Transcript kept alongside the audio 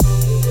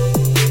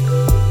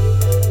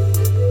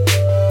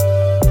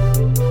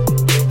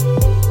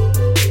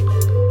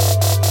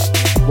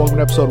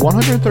to episode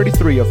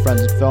 133 of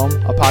Friends in Film,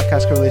 a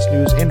podcast covering the latest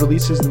news and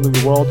releases in the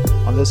movie world.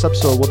 On this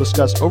episode, we'll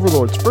discuss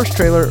Overlord's first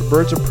trailer,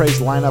 Birds of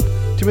Prey's lineup,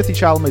 Timothée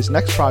Chalamet's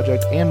next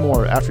project, and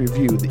more after we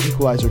review The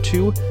Equalizer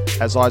 2.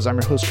 As always, I'm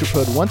your host, Coop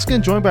Hood, once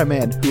again joined by a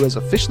man who has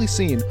officially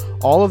seen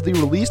all of the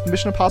released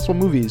Mission Impossible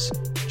movies,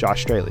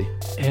 Josh Straley.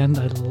 And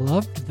I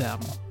loved them.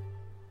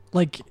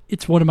 Like,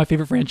 it's one of my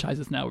favorite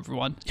franchises now,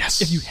 everyone.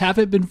 Yes. If you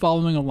haven't been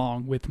following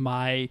along with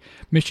my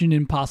Mission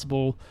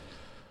Impossible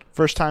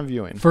First time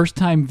viewing,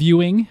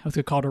 I was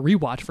going to call it a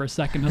rewatch for a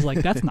second. I was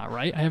like, that's not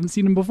right. I haven't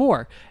seen them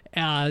before.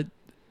 I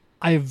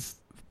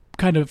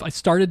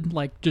started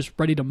like just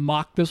ready to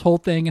mock this whole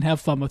thing and have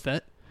fun with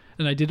it.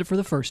 And I did it for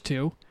the first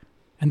two.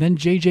 And then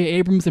J.J.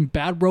 Abrams and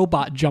Bad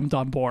Robot jumped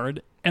on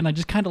board. And I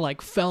just kind of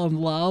like fell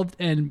in love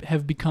and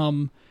have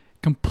become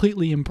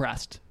completely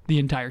impressed the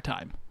entire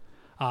time.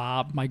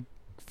 My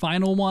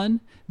final one,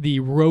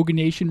 the Rogue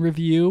Nation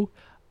review,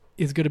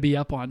 is going to be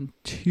up on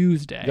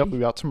Tuesday. Yep, we'll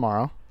be out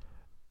tomorrow.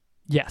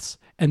 Yes.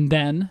 And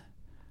then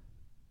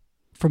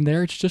from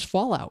there, it's just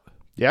Fallout.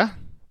 Yeah.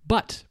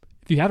 But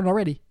if you haven't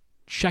already,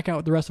 check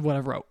out the rest of what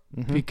I've wrote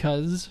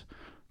because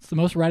it's the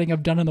most writing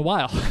I've done in a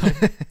while.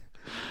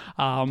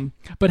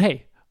 But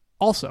hey,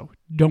 also,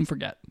 don't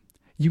forget,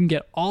 you can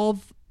get all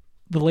of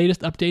the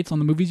latest updates on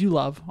the movies you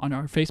love on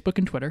our Facebook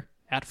and Twitter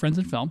at Friends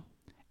in Film.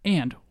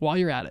 And while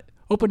you're at it,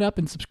 open up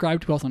and subscribe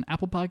to us on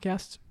Apple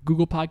Podcasts,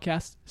 Google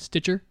Podcasts,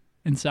 Stitcher,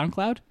 and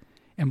SoundCloud.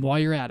 And while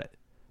you're at it,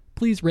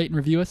 please rate and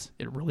review us.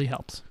 It really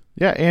helps.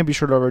 Yeah, and be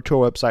sure to go over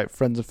to our website,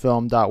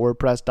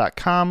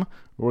 friendsofilm.wordpress.com,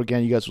 where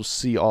again, you guys will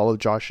see all of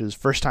Josh's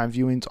first-time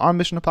viewings on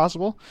Mission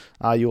Impossible.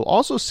 You will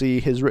also see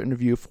his written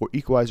review for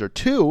Equalizer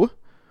 2,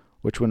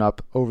 which went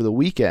up over the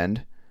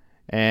weekend,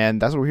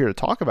 and that's what we're here to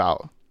talk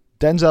about.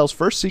 Denzel's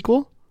first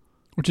sequel.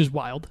 Which is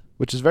wild.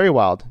 Which is very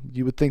wild.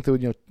 You would think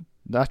that,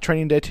 not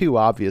Training Day 2,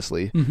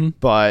 obviously,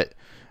 but,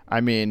 I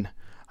mean,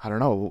 I don't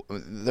know.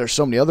 There's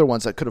so many other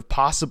ones that could have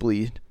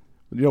possibly...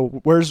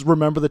 where's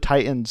Remember the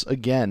Titans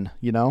again,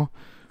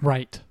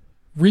 Right.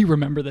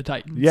 Remember the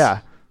Titans.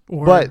 Yeah.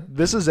 But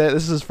this is it.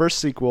 This is his first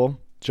sequel.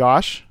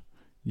 Josh,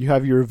 you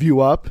have your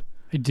review up.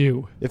 I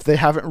do. If they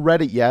haven't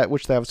read it yet,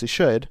 which they obviously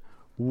should,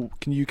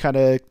 can you kind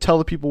of tell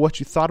the people what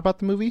you thought about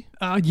the movie?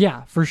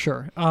 Yeah, for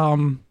sure.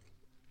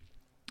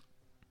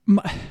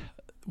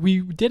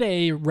 We did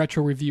a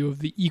retro review of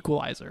The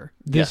Equalizer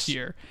this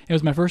year. It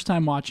was my first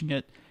time watching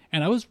it,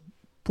 and I was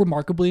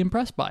remarkably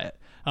impressed by it.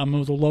 It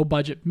was a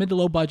mid to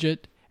low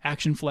budget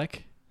action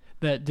flick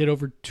that did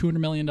over $200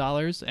 million,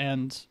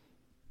 and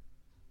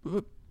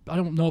I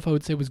don't know if I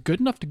would say it was good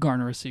enough to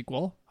garner a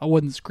sequel. I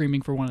wasn't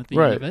screaming for one at the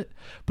end of it,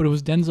 but it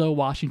was Denzel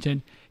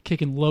Washington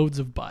kicking loads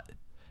of butt.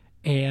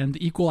 And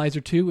The Equalizer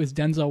 2 is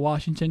Denzel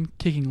Washington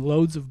kicking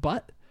loads of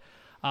butt.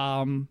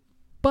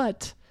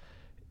 But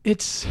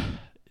it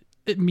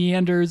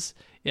meanders,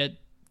 it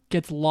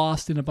gets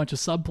lost in a bunch of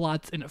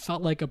subplots, and it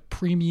felt like a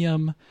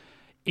premium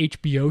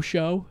HBO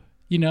show,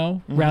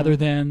 rather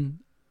than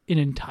an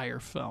entire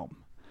film.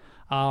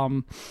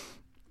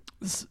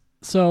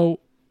 So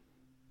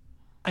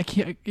I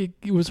can't,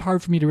 it was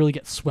hard for me to really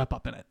get swept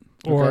up in it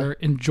or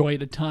enjoy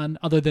it a ton,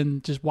 other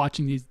than just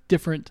watching these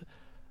different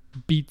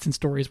beats and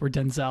stories where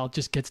Denzel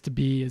just gets to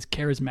be as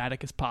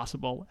charismatic as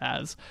possible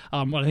as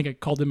what I think I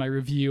called in my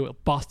review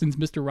Boston's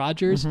Mr.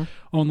 Rogers.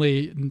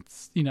 Only,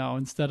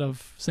 instead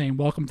of saying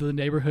welcome to the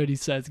neighborhood, he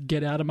says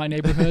get out of my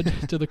neighborhood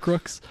to the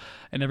crooks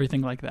and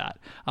everything like that.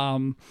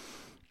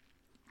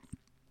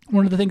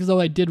 One of the things, though,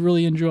 I did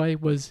really enjoy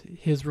was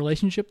his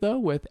relationship, though,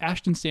 with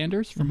Ashton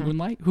Sanders from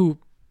Moonlight, who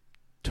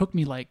took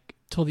me,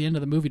 till the end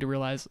of the movie to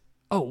realize,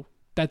 oh,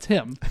 that's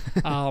him.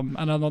 And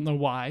I don't know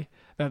why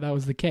that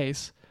was the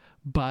case,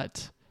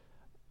 but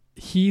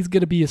he's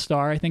going to be a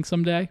star, I think,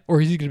 someday, or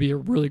he's going to be a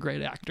really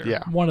great actor.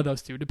 Yeah. One One of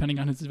those two, depending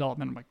on his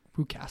development. I'm like,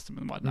 who cast him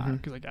and whatnot,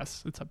 because I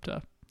guess it's up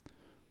to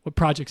what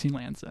projects he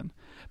lands in.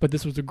 But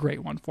this was a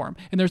great one for him.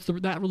 And there's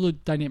that really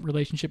dynamic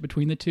relationship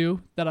between the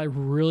two that I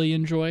really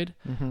enjoyed.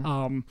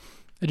 I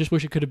just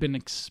wish it could have been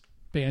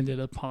expanded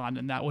upon,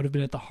 and that would have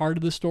been at the heart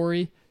of the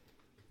story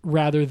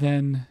rather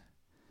than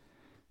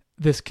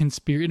this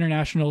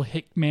international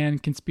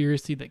hitman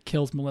conspiracy that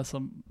kills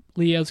Melissa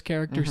Leo's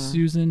character,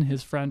 Susan,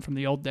 his friend from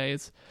the old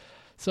days.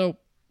 So,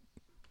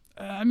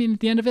 at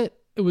the end of it,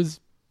 it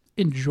was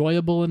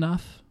enjoyable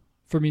enough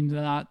for me to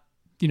not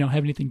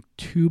have anything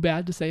too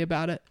bad to say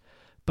about it,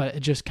 but it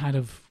just kind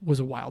of was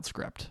a wild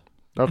script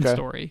and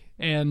story.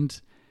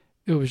 And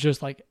it was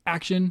just like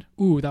action.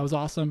 Ooh, that was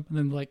awesome. And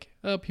then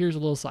here's a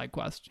little side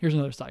quest. Here's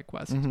another side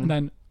quest. And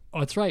then, oh,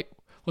 that's right.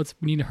 We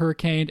need a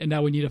hurricane, and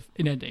now we need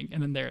an ending.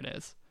 And then there it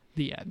is.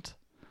 The end.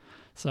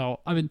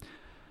 So,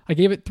 I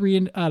gave it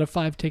 3 out of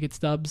 5 ticket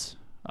stubs.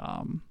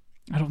 I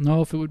don't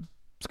know if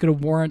it's going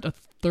to warrant a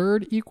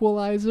third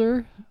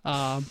Equalizer,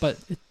 but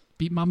it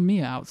beat Mamma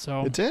Mia out,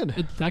 so it did.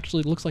 It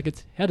actually looks like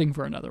it's heading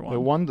for another one. It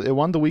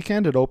won the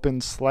weekend. It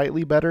opened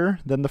slightly better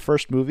than the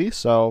first movie,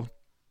 so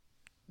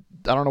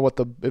I don't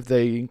know if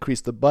they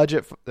increased the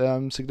budget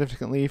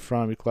significantly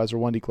from Equalizer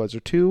 1 to Equalizer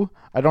 2.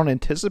 I don't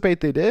anticipate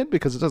they did,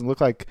 because it doesn't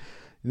look like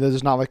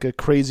there's not like a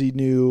crazy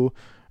new.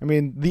 I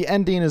mean, the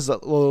ending is a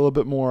little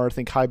bit more, I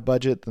think, high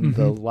budget than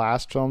the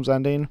last film's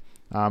ending.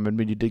 And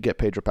when you did get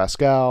Pedro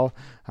Pascal,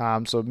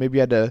 so maybe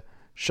you had to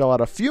shell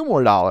out a few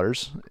more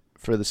dollars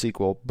for the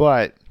sequel.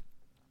 But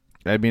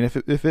I mean,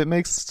 if it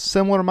makes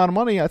similar amount of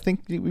money, I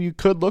think you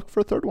could look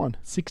for a third one.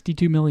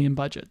 $62 million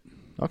budget.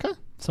 Okay.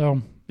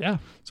 So yeah.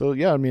 So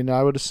yeah, I mean,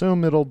 I would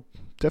assume it'll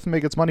definitely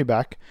make its money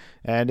back,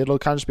 and it'll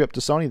kind of just be up to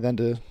Sony then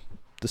to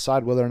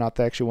decide whether or not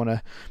they actually want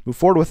to move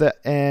forward with it.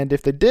 And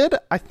if they did,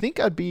 I think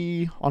I'd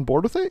be on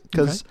board with it,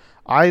 because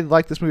I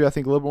like this movie, I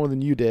think, a little more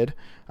than you did.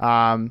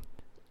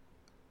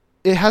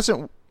 It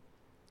hasn't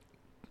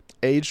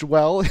aged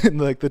well in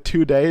like the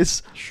 2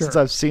 days since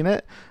I've seen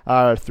it,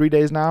 3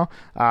 days now.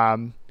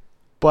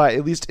 But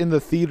at least in the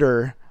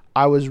theater,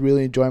 I was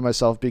really enjoying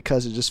myself,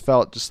 because it just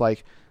felt just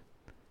like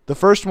the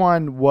first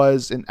one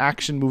was an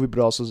action movie, but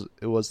also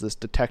it was this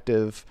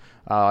detective,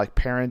 like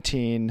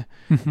parenting,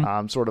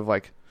 sort of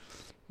like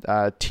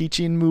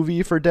teaching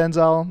movie for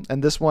Denzel.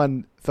 And this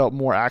one felt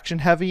more action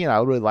heavy, and I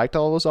really liked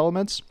all those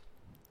elements,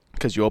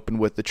 because you open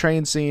with the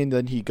train scene,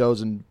 then he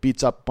goes and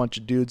beats up a bunch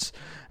of dudes,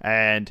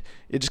 and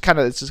it's just kind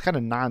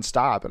of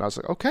nonstop. And I was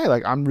like, okay,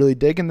 like I'm really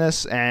digging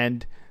this.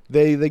 And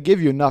they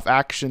give you enough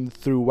action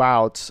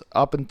throughout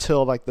up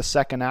until like the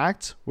second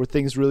act, where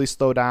things really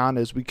slow down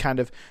as we kind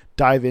of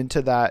dive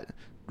into that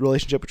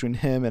relationship between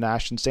him and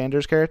Ashton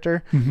Sanders'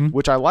 character,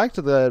 which I liked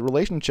the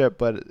relationship,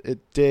 but it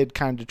did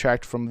kind of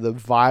detract from the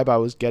vibe I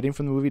was getting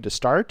from the movie to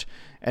start.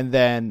 And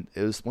then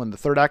it was when the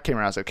third act came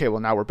around, I was like, okay,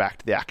 well, now we're back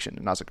to the action.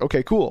 And I was like,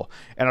 okay, cool.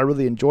 And I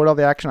really enjoyed all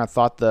the action. I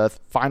thought the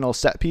final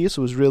set piece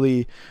was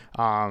really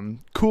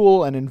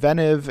cool and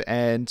inventive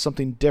and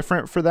something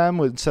different for them,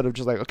 instead of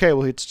just like, okay,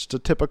 well, it's just a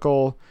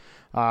typical,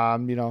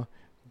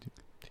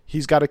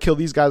 he's got to kill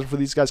these guys before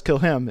these guys kill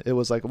him. It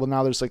was like, well,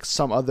 now there's like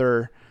some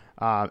other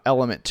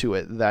element to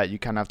it that you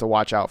kind of have to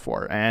watch out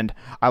for. And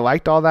I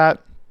liked all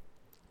that.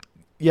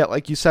 Yeah,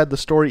 like you said, the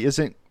story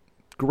isn't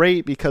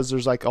great, because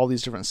there's like all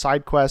these different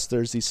side quests.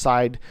 There's these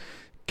side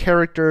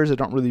characters that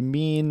don't really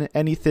mean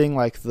anything,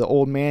 like the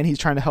old man he's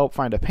trying to help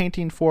find a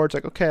painting for. It's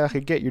like, okay, I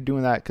could get you're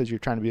doing that because you're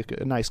trying to be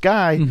a nice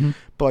guy,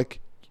 but like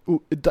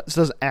it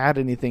doesn't add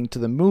anything to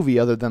the movie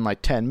other than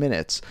like 10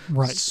 minutes.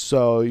 Right.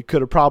 So you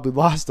could have probably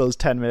lost those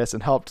 10 minutes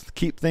and helped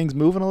keep things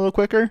moving a little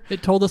quicker.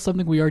 It told us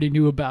something we already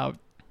knew about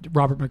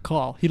Robert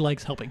McCall. He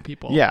likes helping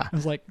people. Yeah. It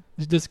was like,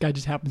 this guy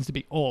just happens to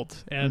be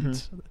old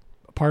and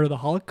part of the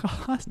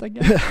Holocaust, I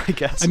guess. I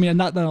guess. I mean,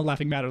 not a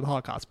laughing matter of the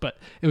Holocaust, but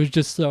it was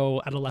just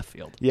so out of left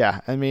field.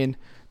 Yeah. I mean,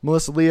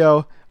 Melissa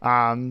Leo,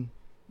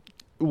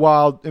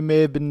 while it may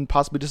have been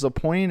possibly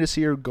disappointing to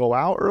see her go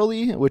out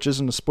early, which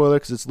isn't a spoiler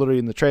because it's literally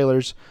in the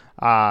trailers,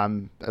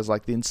 as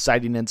like the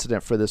inciting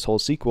incident for this whole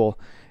sequel,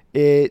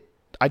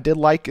 I did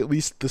like at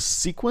least the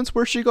sequence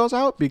where she goes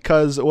out,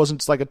 because it wasn't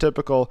just like a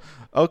typical,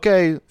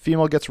 okay,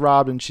 female gets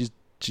robbed and she's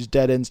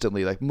dead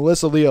instantly. Like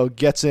Melissa Leo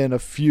gets in a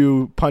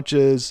few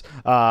punches,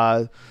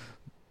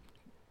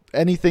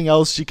 anything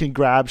else she can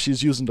grab,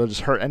 she's using to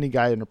just hurt any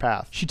guy in her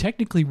path. She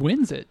technically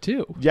wins it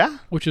too. Yeah.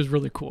 Which is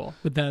really cool.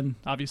 But then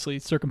obviously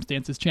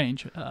circumstances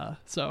change.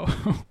 So.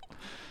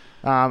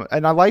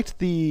 And I liked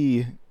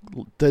the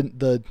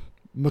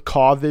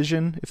macaw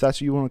vision, if that's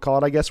what you want to call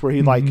it, I guess, where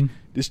he like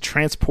is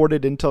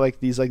transported into like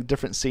these like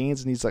different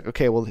scenes, and he's like,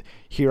 okay, well,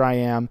 here I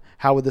am,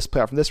 how would this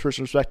play out from this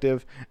person's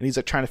perspective? And he's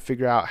like trying to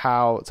figure out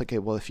how it's like, okay,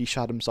 well, if he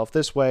shot himself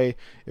this way,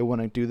 it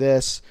wouldn't do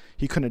this,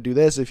 he couldn't do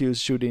this if he was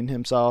shooting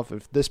himself,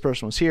 if this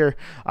person was here.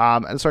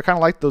 And so I kind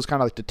of like those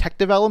kind of like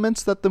detective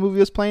elements that the movie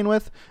was playing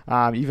with,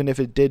 even if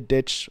it did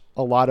ditch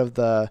a lot of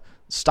the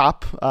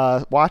stop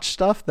watch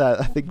stuff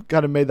that I think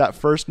kind of made that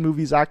first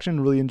movie's action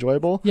really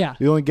enjoyable. Yeah,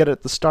 you only get it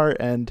at the start,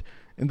 and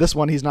in this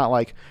one he's not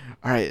like,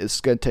 all right, it's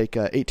gonna take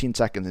 18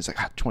 seconds. He's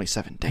like,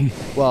 27, dang it.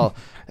 Well,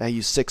 I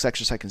used 6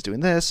 extra seconds doing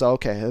this, so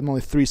okay, I'm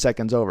only 3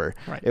 seconds over.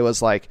 Right. It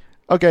was like,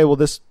 okay, well,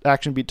 this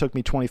action beat took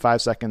me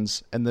 25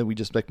 seconds, and then we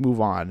just like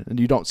move on, and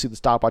you don't see the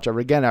stopwatch ever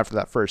again after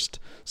that first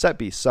set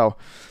piece. So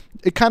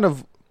it kind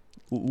of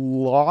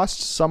lost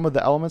some of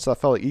the elements that I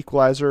felt like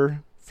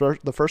Equalizer,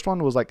 the first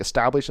one, was like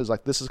established as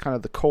like, this is kind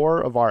of the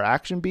core of our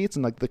action beats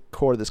and like the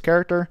core of this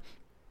character.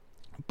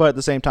 But at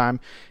the same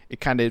time,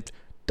 it kind of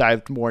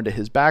dived more into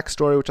his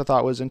backstory, which I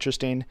thought was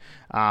interesting.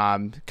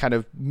 Kind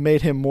of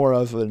made him more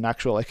of an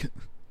actual like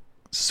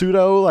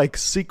pseudo like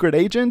secret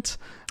agent.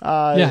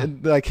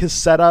 And, like his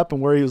setup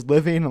and where he was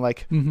living and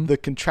like the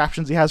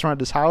contraptions he has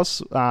around his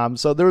house.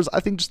 So there was,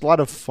 I think, just a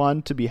lot of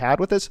fun to be had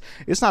with this.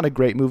 It's not a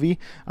great movie.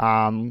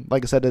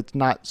 Like I said, it's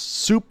not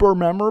super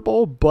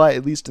memorable, but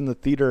at least in the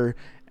theater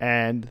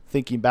and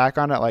thinking back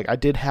on it, like I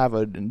did have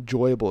an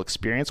enjoyable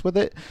experience with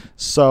it.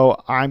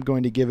 So I'm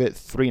going to give it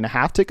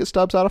 3.5 ticket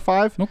stubs out of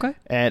 5. Okay.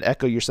 And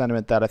echo your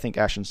sentiment that I think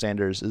Ashton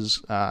Sanders is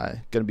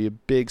going to be a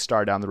big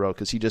star down the road,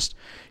 because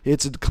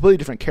it's a completely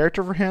different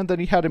character for him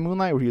than he had in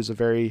Moonlight, where he was a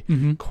very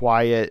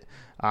quiet,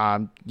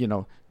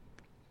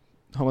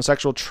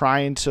 homosexual,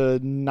 trying to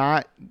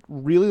not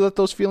really let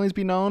those feelings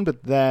be known,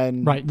 but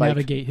then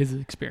navigate his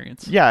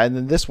experience. Yeah, and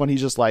then this one,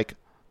 he's just like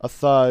a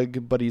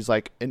thug, but he's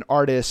like an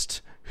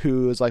artist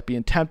who is like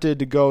being tempted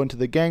to go into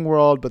the gang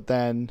world, but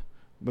then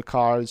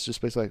McCall is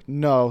just basically like,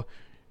 no,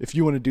 if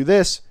you want to do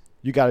this,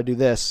 you got to do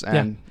this,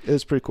 and it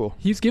was pretty cool.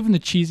 He's given the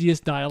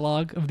cheesiest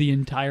dialogue of the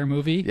entire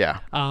movie.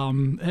 Yeah.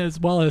 As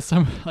well as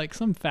some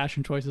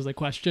fashion choices I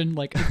question.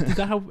 Like, is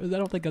that how? I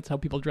don't think that's how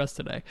people dress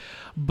today,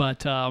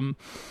 but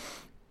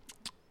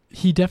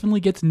he definitely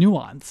gets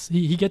nuance.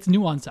 He gets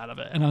nuance out of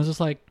it, and I was just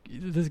like,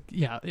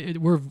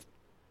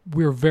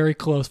 we're very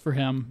close for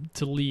him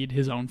to lead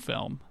his own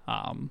film.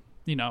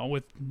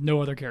 With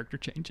no other character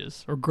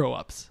changes or grow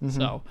ups. Mm-hmm.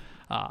 So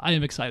I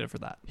am excited for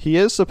that. He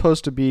is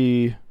supposed to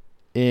be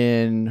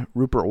in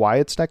Rupert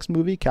Wyatt's next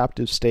movie,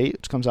 Captive State,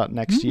 which comes out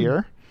next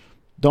year.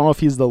 Don't know if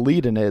he's the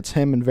lead in it. It's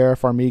him and Vera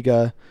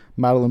Farmiga,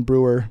 Madeline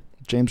Brewer,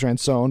 James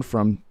Ransone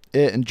from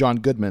It, and John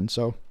Goodman.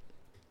 So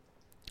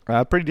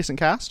pretty decent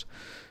cast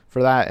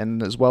for that,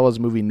 and as well as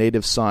movie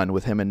Native Son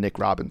with him and Nick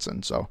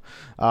Robinson. So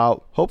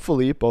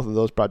hopefully both of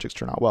those projects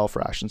turn out well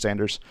for Ashton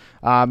Sanders.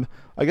 I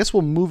guess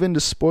we'll move into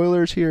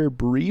spoilers here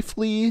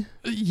briefly.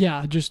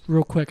 Yeah, just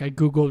real quick. I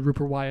Googled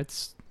Rupert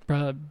Wyatt's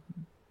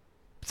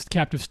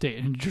Captive State,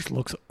 and it just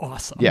looks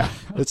awesome. Yeah,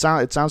 it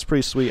sounds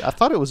pretty sweet. I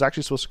thought it was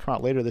actually supposed to come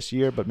out later this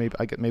year, but maybe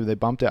they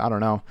bumped it. I don't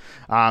know.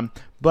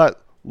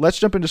 But let's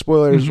jump into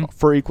spoilers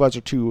for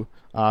Equalizer 2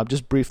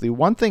 just briefly.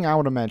 One thing I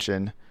want to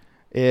mention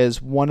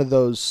is one of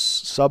those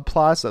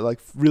subplots that like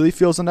really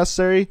feels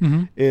unnecessary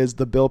is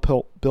the Bill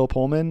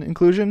Pullman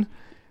inclusion.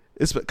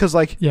 It's because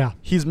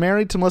he's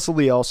married to Melissa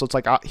Leo, so it's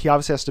like he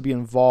obviously has to be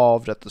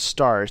involved at the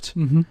start,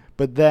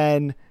 but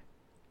then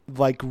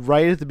like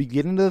right at the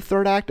beginning of the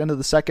third act, end of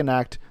the second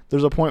act,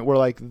 there's a point where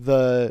like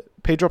the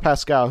Pedro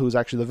Pascal, who's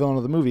actually the villain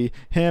of the movie,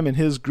 him and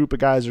his group of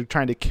guys are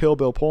trying to kill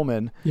Bill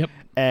Pullman. Yep.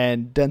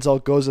 And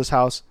Denzel goes to his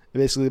house,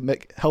 basically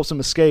helps him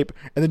escape,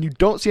 and then you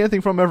don't see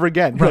anything from him ever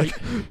again. Right.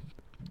 Like,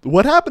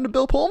 what happened to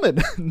Bill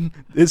Pullman?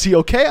 Is he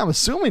okay? I'm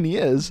assuming he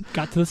is.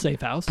 Got to the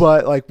safe house.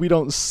 But like we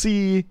don't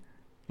see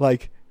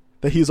like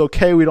that he's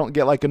okay. We don't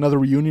get like another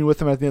reunion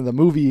with him at the end of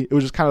the movie. It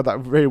was just kind of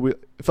that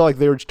it felt like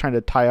they were just trying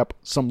to tie up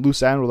some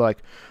loose end where they're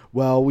like,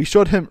 well, we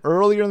showed him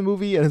earlier in the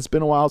movie and it's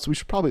been a while, so we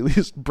should probably at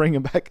least bring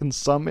him back in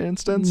some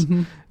instance.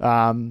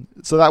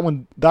 So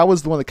that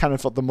was the one that kind of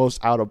felt the most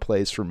out of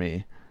place for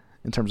me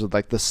in terms of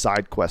like the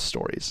side quest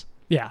stories.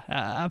 Yeah,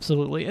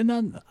 absolutely. And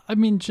then, I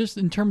mean, just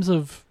in terms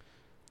of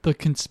the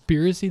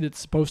conspiracy that's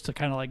supposed to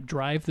kind of like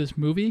drive this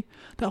movie,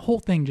 that whole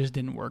thing just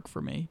didn't work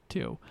for me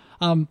too.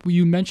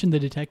 You mentioned the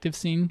detective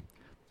scene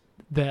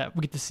that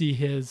we get to see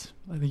his,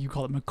 I think you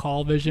call it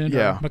McCall vision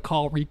or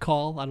McCall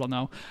recall. I don't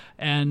know.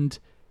 And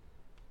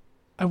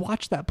I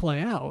watched that play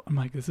out. I'm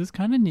like, this is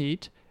kind of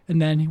neat.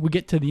 And then we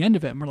get to the end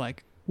of it and we're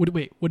like, what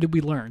did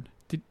we learn?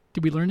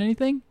 Did we learn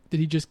anything?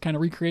 Did he just kind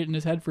of recreate it in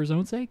his head for his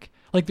own sake?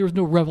 Like there was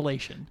no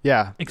revelation.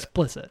 Yeah.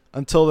 Explicit.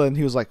 Until then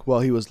he was like, well,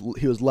 he was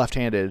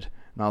left-handed.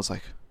 And I was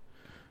like,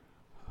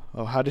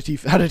 oh, how did he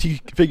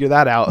figure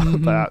that out?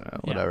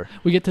 But whatever. Yeah.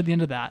 We get to the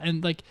end of that,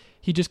 and like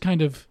he just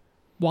kind of,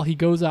 while he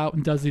goes out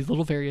and does these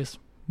little various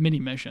mini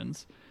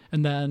missions,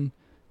 and then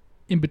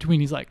in between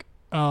he's like,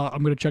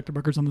 I'm going to check the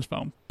records on this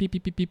phone. Beep,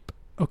 beep, beep, beep.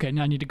 Okay,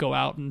 now I need to go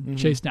out and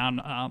chase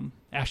down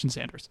Ashton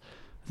Sanders.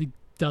 He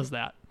does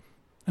that,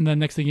 and then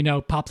next thing you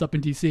know, pops up in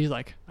DC. He's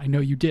like, I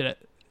know you did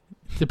it,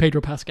 to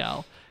Pedro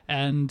Pascal,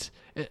 and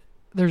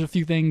there's a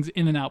few things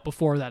in and out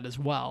before that as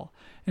well,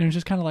 and it's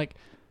just kind of like.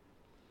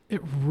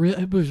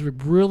 It was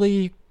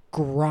really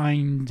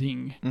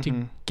grinding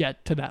to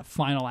get to that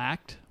final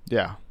act.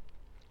 Yeah.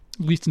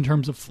 At least in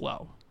terms of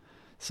flow.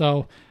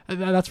 So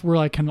that's where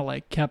I kind of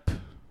like kept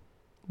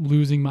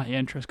losing my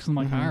interest because I'm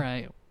like, all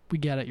right, we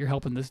get it. You're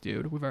helping this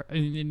dude.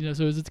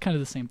 So it's kind of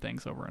the same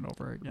things over and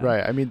over again.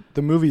 Right. I mean,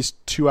 the movie's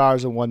 2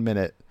 hours and 1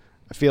 minute.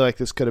 I feel like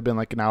this could have been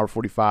like an hour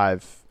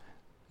 45.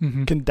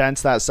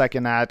 Condense that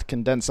second act,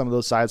 condense some of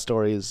those side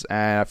stories,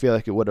 and I feel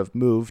like it would have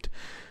moved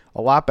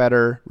a lot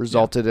better,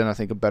 resulted in, I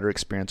think, a better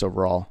experience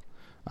overall.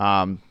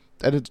 And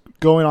it's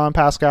going on,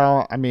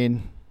 Pascal. I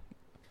mean,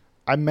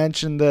 I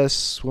mentioned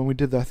this when we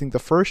did, I think, the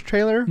first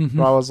trailer,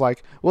 where I was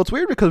like, well, it's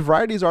weird because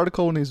Variety's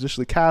article when he was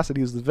initially cast that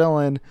he was the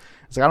villain.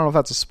 It's like, I don't know if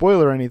that's a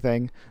spoiler or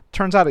anything.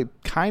 Turns out it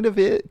kind of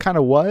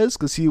was,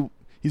 because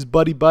he's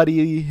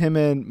buddy. Him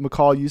and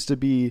McCall used to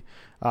be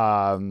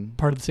part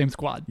of the same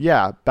squad.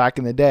 Yeah, back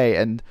in the day.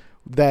 And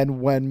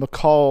then when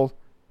McCall...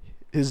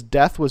 his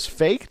death was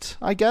faked,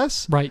 I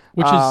guess. Right,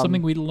 which is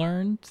something we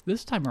learned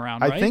this time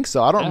around, right? I think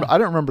so. I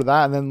don't remember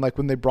that. And then like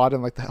when they brought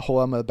in like the whole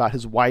element about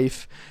his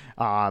wife,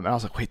 and I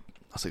was like,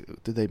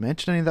 did they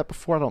mention any of that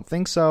before? I don't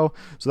think so.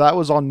 So that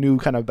was all new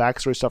kind of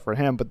backstory stuff for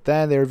him. But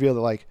then they revealed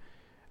that like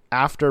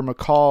after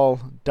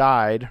McCall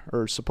died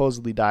or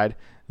supposedly died,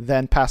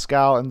 then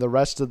Pascal and the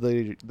rest of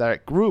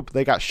that group,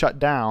 they got shut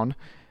down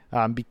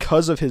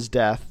because of his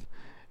death.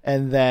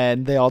 And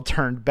then they all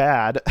turned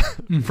bad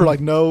for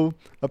like no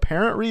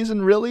apparent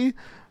reason, really,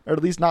 or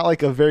at least not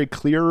like a very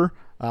clear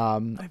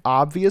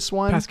obvious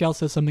one. Pascal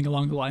says something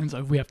along the lines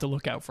of, we have to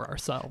look out for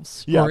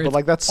ourselves. Yeah, Or but it's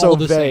like that's all so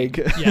the vague.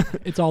 same. Yeah,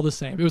 it's all the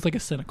same. It was like a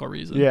cynical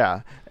reason.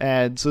 Yeah,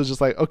 and so it's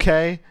just like,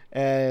 okay,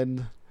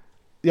 and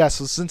yeah,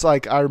 so since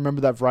like I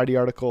remember that Variety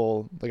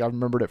article, like I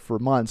remembered it for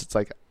months, it's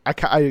like I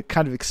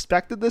kind of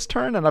expected this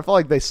turn, and I feel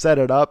like they set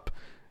it up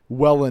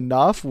well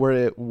enough where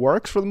it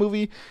works for the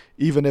movie,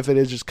 even if it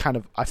is just kind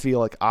of, I feel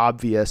like,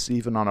 obvious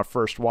even on a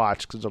first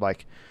watch, because they're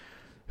like,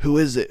 who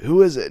is it,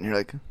 and you're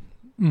like,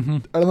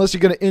 unless you're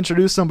going to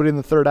introduce somebody in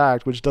the third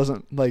act, which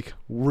doesn't like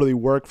really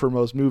work for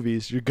most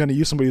movies, you're going to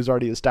use somebody who's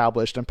already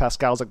established, and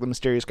Pascal's like the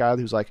mysterious guy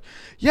who's like,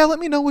 yeah, let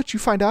me know what you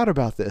find out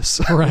about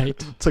this.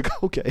 Right. It's like,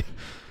 okay.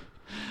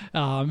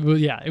 But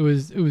yeah, it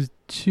was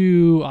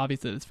too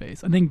obvious at his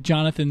face. I think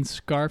Jonathan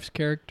Scarf's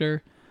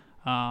character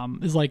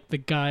is like the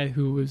guy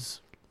who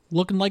was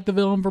looking like the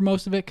villain for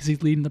most of it, because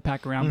he's leading the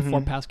pack around before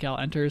Pascal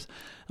enters.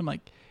 I'm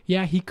like,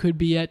 yeah, he could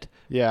be it.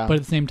 Yeah. But at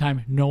the same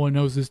time, no one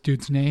knows this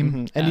dude's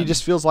name. And he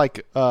just feels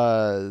like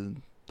a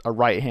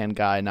right-hand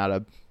guy, not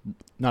a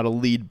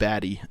lead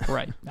baddie.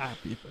 Right.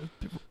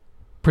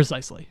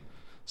 Precisely.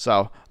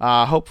 So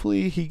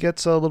hopefully he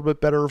gets a little bit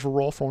better of a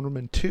role for Wonder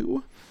Woman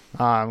 2.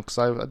 Because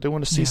I do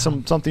want to see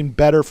something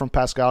better from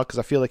Pascal, because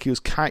I feel like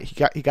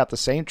he got the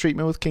same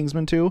treatment with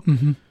Kingsman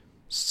 2.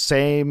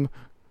 Same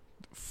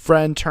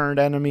friend turned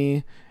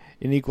enemy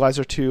in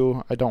Equalizer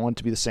 2. I don't want it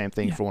to be the same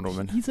thing for Wonder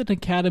Woman. He's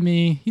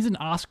an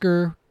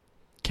Oscar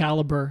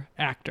caliber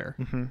actor,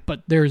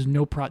 but there's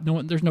no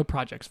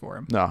projects for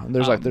him. No, and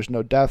there's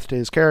no depth to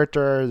his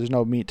character. There's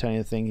no meat to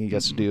anything he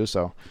gets to do.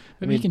 So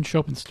maybe he can show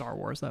up in Star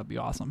Wars. That would be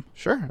awesome.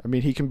 Sure. I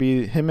mean,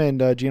 him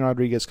and Gina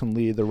Rodriguez can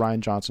lead the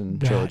Rian Johnson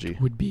trilogy.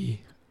 That would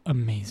be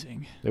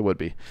amazing. It would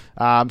be.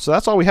 So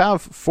that's all we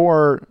have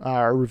for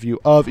our review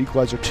of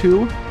Equalizer 2.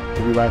 We'll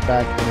be right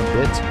back in a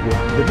bit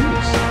with the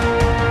news.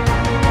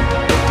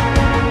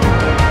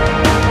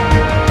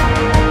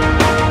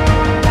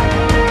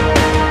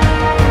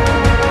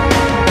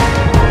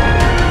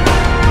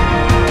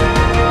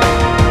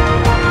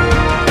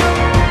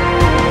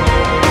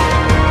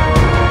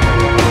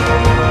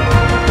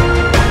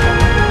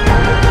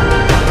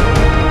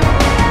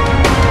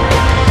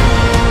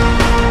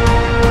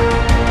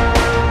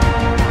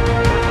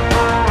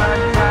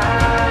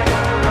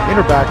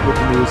 We're back with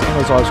the news, and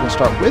as always, we're going to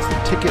start with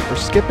Ticket or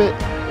Skip It.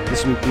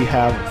 This week we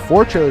have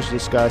 4 trailers to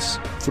discuss,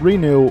 3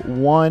 new,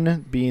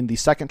 1 being the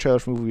second trailer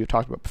for a movie we've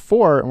talked about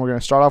before, and we're going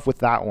to start off with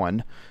that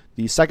one.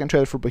 The second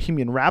trailer for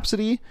Bohemian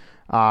Rhapsody.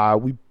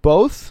 We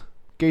both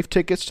gave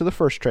tickets to the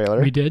first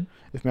trailer. We did.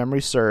 If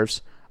memory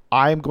serves.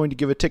 I am going to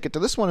give a ticket to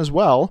this one as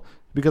well,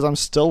 because I'm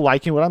still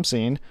liking what I'm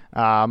seeing.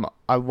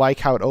 I like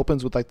how it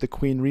opens with like the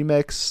Queen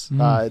remix.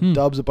 It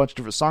dubs a bunch of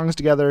different songs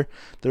together.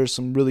 There's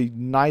some really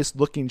nice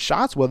looking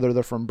shots, whether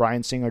they're from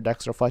Bryan Singer or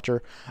Dexter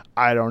Fletcher,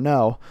 I don't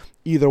know.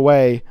 Either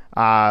way,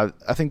 I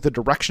think the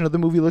direction of the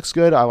movie looks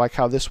good. I like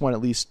how this one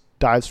at least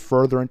dives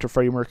further into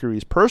Freddie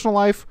Mercury's personal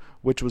life,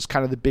 which was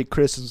kind of the big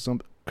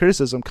criticism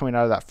coming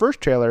out of that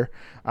first trailer.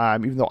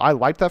 Even though I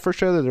liked that first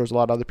trailer, there was a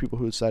lot of other people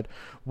who said,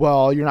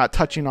 well, you're not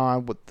touching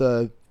on what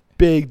the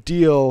big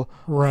deal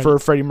for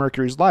Freddie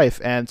Mercury's life.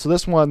 And so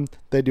this one,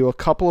 they do a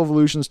couple of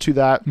allusions to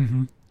that.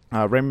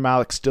 Rami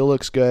Malek still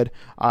looks good.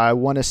 I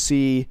want to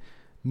see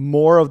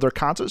more of their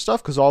concert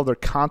stuff, because all of their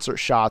concert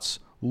shots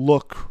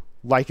look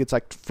like it's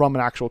like from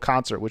an actual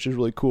concert, which is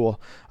really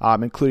cool,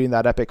 including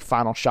that epic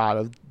final shot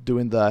of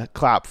doing the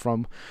clap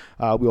from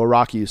We Will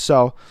Rock You.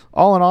 So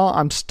all in all,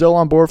 I'm still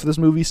on board for this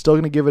movie, still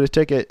going to give it a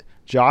ticket.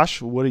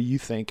 Josh, what do you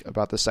think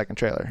about the second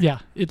trailer? Yeah,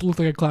 it looks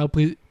like a cloud.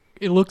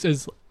 It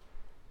looks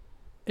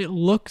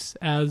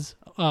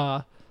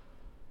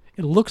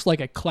like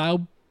a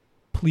cloud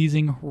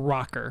pleasing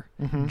rocker,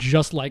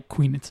 just like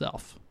Queen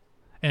itself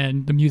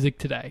and the music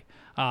today.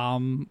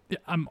 I'm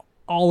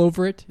all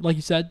over it. Like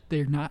you said,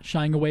 they're not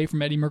shying away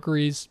from Eddie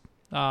Mercury's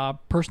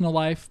personal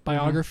life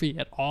biography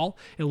at all.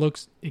 It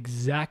looks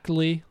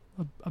exactly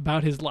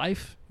about his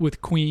life,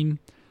 with Queen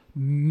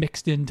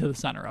mixed into the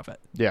center of it.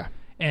 Yeah.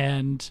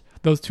 And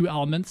those two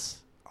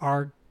elements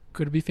are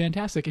going to be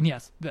fantastic. And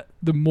yes,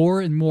 the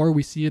more and more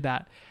we see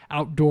that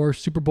outdoor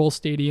Super Bowl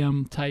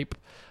stadium type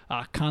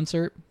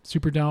concert,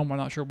 Superdome, I'm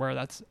not sure where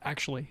that's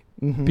actually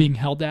being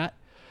held at,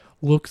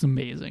 looks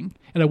amazing.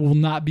 And I will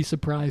not be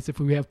surprised if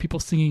we have people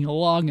singing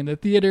along in the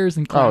theaters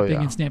and clapping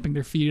and stamping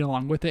their feet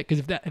along with it. Because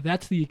if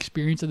that's the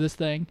experience of this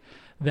thing,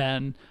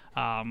 then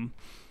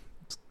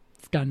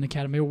it's got an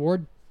Academy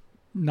Award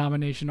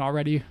nomination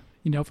already.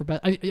 For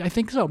best. I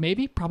think so.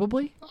 Maybe,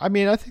 probably. I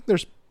mean, I think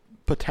there's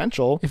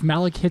potential if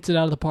Malik hits it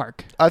out of the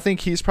park. I think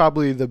he's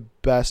probably the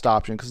best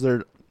option, because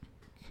they're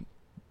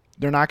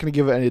not going to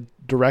give any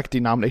direct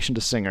denomination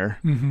to Singer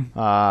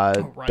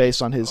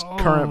based on his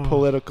current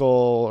political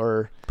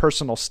or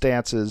personal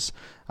stances,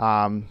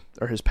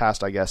 or his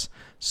past, I guess.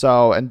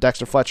 So, and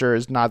Dexter Fletcher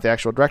is not the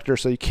actual director,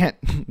 so you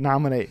can't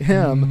nominate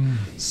him.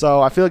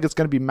 So I feel like it's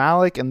going to be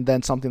Malik, and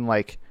then something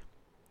like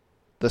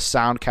the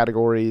sound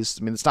categories.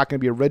 I mean, it's not going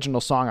to be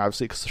original song,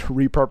 obviously, because they're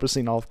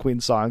repurposing all of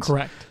Queen's songs.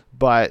 Correct.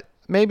 But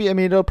maybe,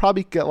 it'll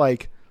probably get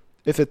like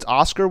if it's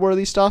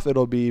Oscar-worthy stuff,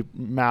 it'll be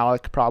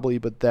Malick probably,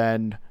 but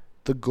then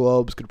the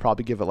Globes could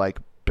probably give it like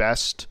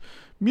best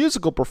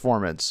musical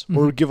performance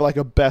or give it like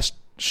a best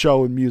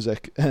show in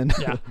music and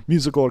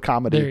musical or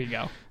comedy. There you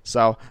go.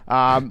 So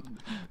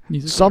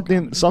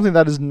something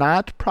that is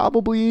not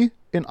probably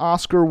an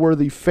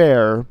Oscar-worthy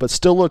fare, but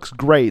still looks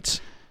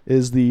great,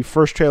 is the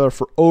first trailer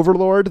for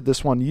Overlord.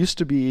 This one used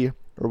to be,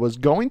 or was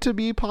going to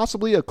be,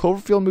 possibly a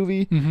Cloverfield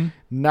movie.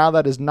 Now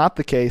that is not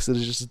the case. It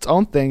is just its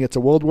own thing. It's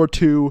a World War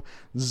II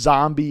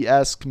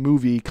zombie-esque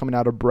movie coming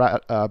out of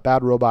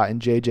Bad Robot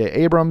and J.J.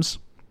 Abrams.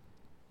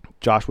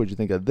 Josh, what did you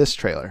think of this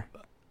trailer?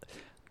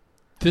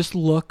 This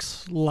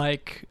looks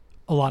like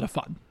a lot of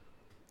fun.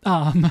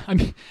 I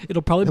mean,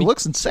 it'll probably be... It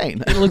looks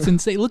insane. It looks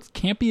insane. It looks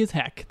campy as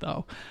heck,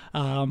 though.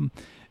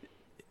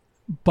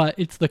 But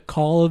it's the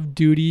Call of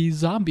Duty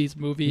Zombies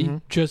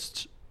movie,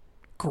 just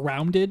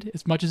grounded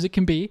as much as it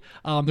can be.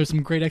 There's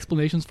some great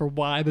explanations for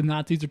why the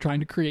Nazis are trying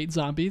to create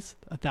zombies.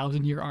 A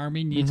 1,000-year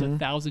army needs a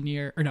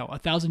 1,000-year... Or no, a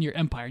 1,000-year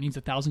empire needs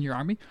a 1,000-year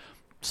army.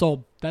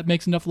 So that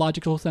makes enough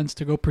logical sense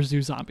to go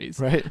pursue zombies.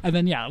 Right. And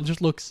then, yeah, it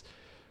just looks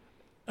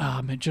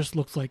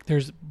like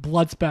there's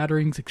blood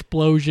spatterings,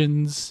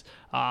 explosions,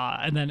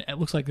 and then it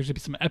looks like there's going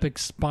to be some epic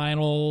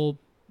spinal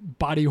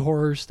body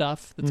horror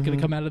stuff that's going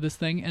to come out of this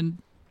thing.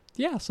 And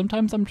yeah,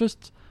 sometimes I'm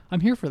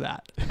here for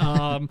that.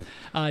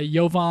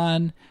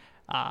 Jovan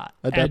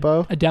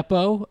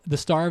Adepo, the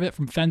star of it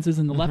from Fences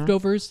and The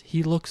Leftovers,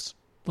 he looks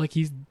like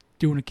he's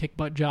doing a kick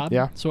butt job.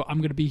 Yeah. So I'm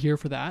going to be here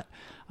for that.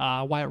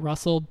 Wyatt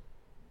Russell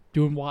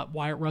doing what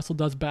Wyatt Russell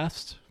does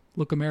best.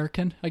 Look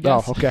American, I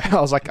guess. Oh, okay.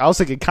 I was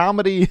thinking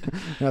comedy.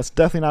 That's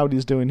definitely not what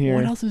he's doing here.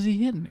 What else is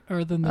he in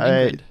other than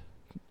Ingrid?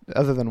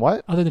 Other than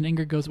what? Other than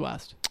Ingrid Goes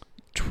West.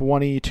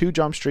 22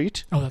 Jump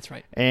Street. Oh, that's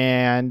right.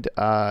 And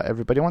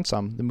Everybody Wants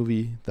Some, the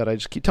movie that I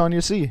just keep telling you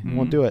to see. You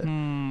won't do it. I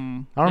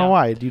don't know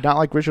why. Do you not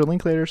like Richard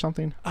Linklater or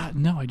something?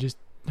 No, I just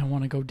don't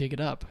want to go dig it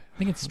up. I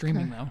think it's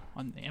streaming, though,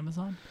 on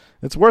Amazon.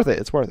 It's worth it.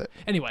 It's worth it.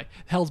 Anyway,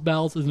 Hell's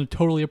Bells is a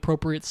totally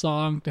appropriate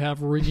song to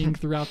have ringing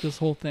throughout this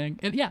whole thing.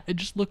 And yeah, it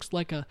just looks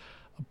like a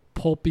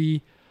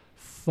pulpy,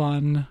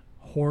 fun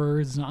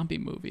horror zombie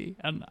movie,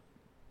 and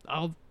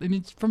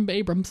it's from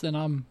Abrams, and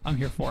I'm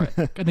here for it.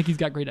 I think he's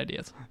got great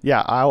ideas.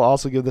 Yeah, I'll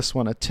also give this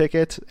one a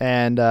ticket,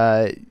 and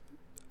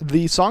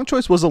the song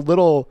choice was a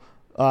little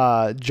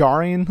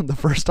jarring the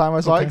first time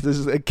I saw it,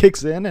 because it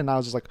kicks in, and I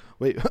was just like,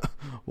 wait,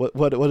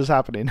 what is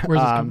happening?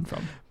 Where's this coming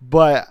from?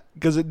 But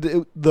because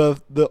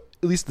the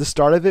at least the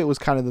start of it was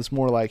kind of this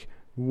more like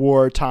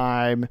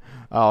wartime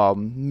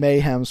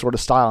mayhem sort of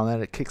style, and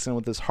then it kicks in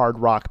with this hard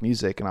rock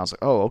music, and I was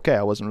like, oh, okay,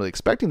 I wasn't really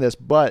expecting this,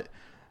 but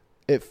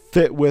it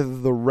fit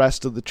with the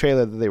rest of the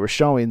trailer that they were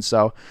showing.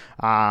 So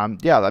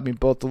yeah, I mean,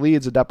 both the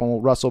leads, Adepo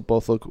and Russell,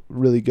 both look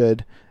really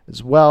good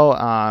as well,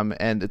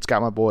 and it's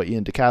got my boy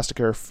Ian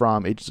DeCasticker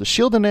from Agents of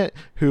S.H.I.E.L.D. in it,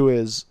 who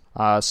is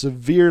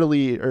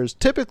is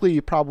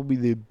typically probably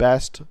the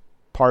best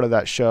part of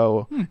that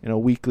show on a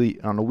week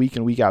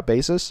in week out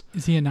basis.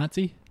 Is he a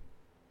Nazi?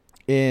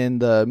 In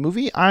the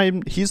movie,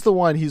 he's the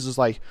one. He's just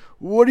like,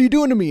 "What are you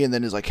doing to me?" And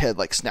then his head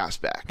snaps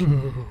back.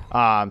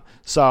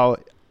 So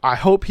I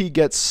hope he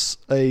gets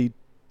a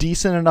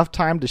decent enough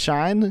time to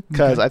shine,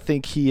 because I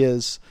think he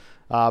is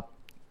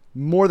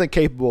more than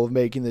capable of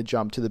making the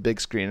jump to the big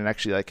screen and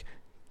actually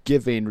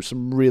giving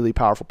some really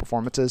powerful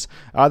performances.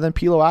 Then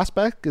Pilo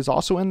Asbeck is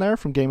also in there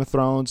from Game of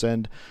Thrones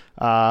and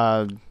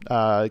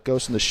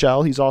Ghost in the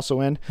Shell. He's also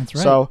in. That's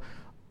right. So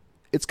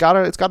it's got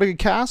a good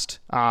cast.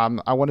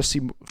 I want to see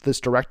this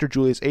director,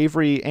 Julius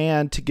Avery,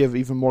 and to give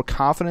even more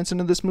confidence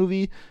into this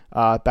movie,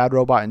 Bad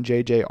Robot and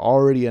JJ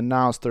already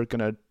announced they're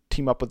going to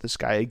team up with this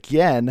guy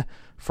again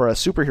for a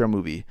superhero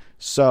movie.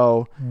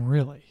 So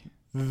really,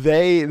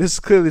 this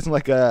clearly isn't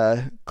like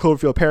a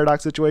Cloverfield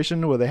Paradox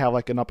situation where they have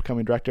an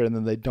upcoming director and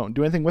then they don't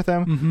do anything with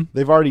him.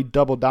 They've already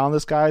doubled down on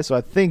this guy, so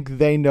I think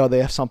they know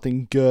they have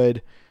something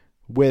good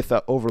with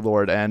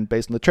Overlord. And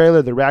based on the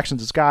trailer, the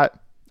reactions it's got,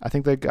 I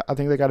think they got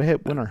a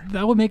hit winner.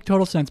 That would make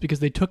total sense,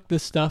 because they took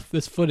this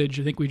footage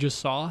I think we just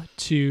saw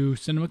to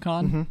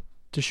CinemaCon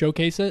to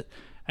showcase it,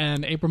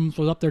 and Abrams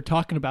was up there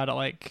talking about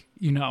it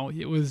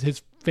it was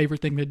his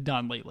favorite thing they'd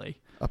done lately.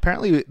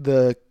 Apparently,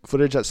 the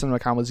footage at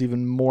CinemaCon was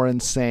even more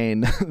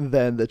insane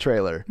than the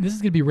trailer. This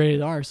is going to be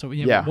rated R, so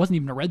it wasn't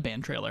even a Red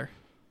Band trailer,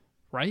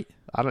 right?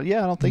 I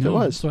don't think it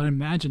was. So I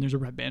imagine there's a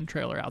Red Band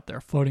trailer out there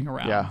floating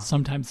around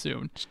sometime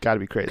soon. It's got to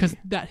be crazy. Because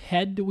that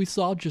head that we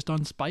saw just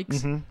on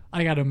spikes,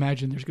 I got to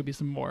imagine there's going to be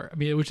some more. I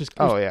mean, it was just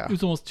it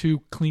was almost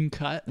too clean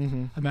cut.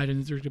 I imagine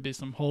there's going to be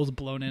some holes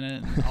blown in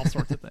it and all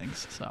sorts of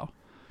things. So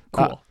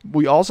cool.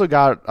 We also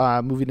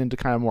got, moving into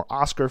kind of more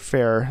Oscar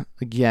fare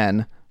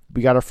again,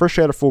 we got our first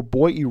trailer for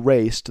Boy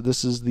Erased.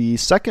 This is the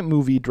second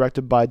movie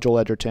directed by Joel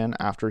Edgerton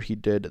after he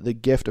did The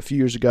Gift a few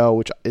years ago,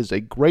 which is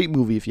a great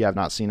movie if you have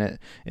not seen it.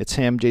 It's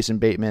him, Jason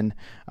Bateman,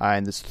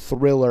 and this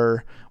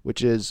thriller,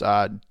 which is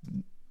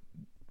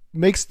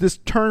makes this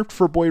turn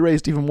for Boy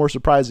Erased even more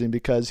surprising,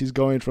 because he's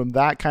going from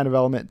that kind of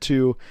element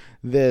to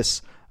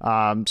this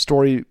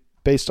story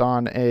based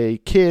on a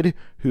kid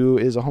who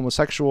is a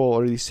homosexual,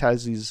 or at least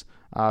has these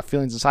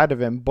feelings inside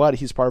of him, but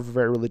he's part of a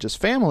very religious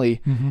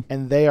family,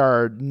 and they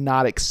are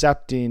not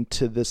accepting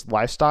to this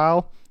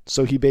lifestyle.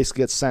 So he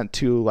basically gets sent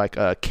to like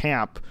a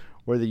camp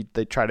where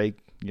they try to,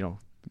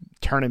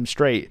 turn him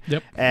straight.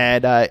 Yep.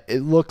 And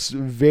it looks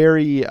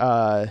very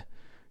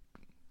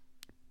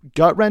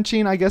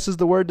gut-wrenching, I guess is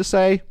the word to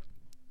say.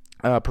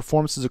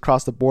 Performances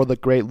across the board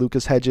look great.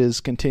 Lucas Hedges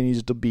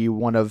continues to be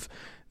one of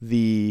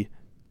the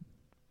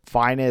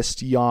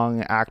finest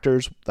young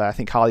actors that I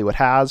think Hollywood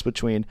has,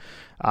 between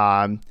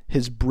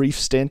his brief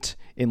stint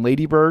in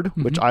Lady Bird,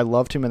 which I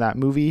loved him in that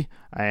movie,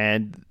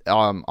 and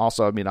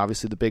also,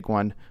 obviously the big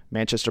one,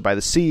 Manchester by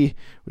the Sea,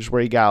 which is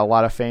where he got a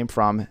lot of fame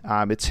from.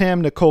 It's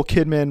him, Nicole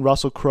Kidman,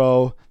 Russell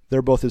Crowe.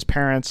 They're both his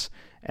parents.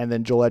 And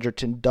then Joel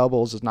Edgerton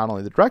doubles as not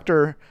only the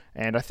director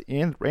and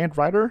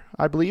writer,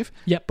 I believe,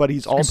 but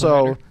he's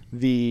also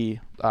the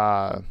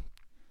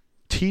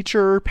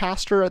teacher,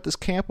 pastor at this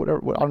camp.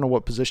 Whatever, I don't know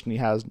what position he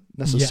has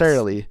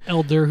necessarily. Yes.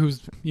 Elder,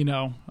 who's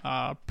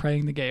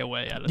praying the gay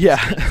away at it.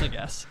 I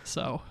guess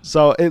so.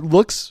 So it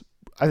looks,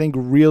 I think,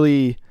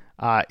 really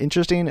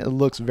interesting. It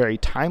looks very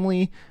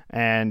timely,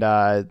 and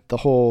the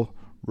whole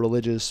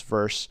religious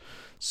versus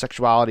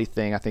sexuality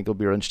thing, I think it'll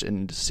be really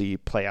interesting to see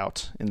play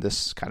out in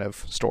this kind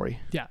of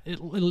story. Yeah,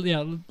 it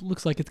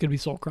looks like it's going to be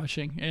soul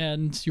crushing,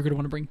 and you're going to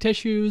want to bring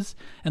tissues.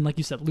 And like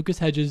you said, Lucas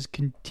Hedges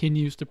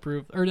continues to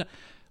prove, or at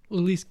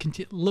least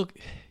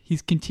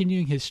he's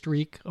continuing his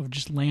streak of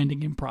just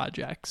landing in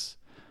projects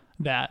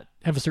that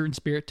have a certain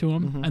spirit to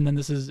him. And then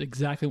this is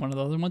exactly one of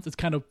the other ones. It's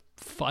kind of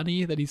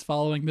funny that he's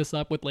following this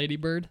up with Lady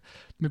Bird.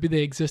 Maybe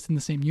they exist in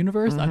the same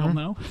universe. I don't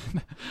know.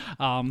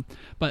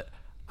 But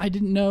I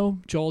didn't know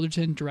Joel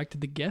Edgerton directed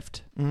The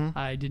Gift.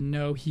 I didn't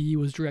know he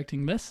was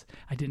directing this.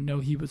 I didn't know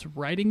he was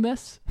writing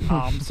this.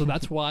 So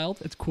that's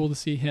wild. It's cool to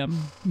see him,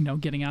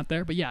 getting out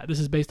there. But yeah, this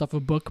is based off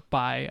a book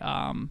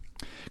by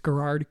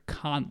Gerard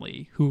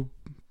Conley, who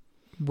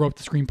wrote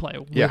the screenplay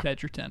with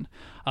Edgerton.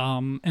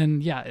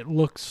 And yeah, it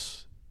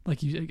looks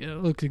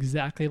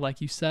exactly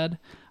like you said.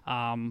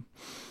 And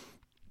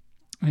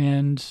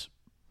I'm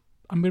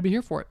going to be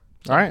here for it.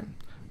 All right.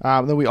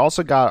 Then we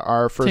also got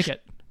our first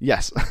ticket.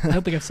 Yes. I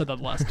don't think I've said that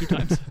the last 2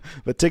 times.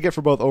 The ticket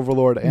for both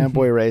Overlord and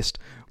Boy Erased.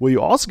 Will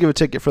you also give a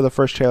ticket for the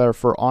first trailer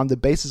for On the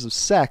Basis of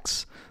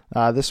Sex?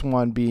 This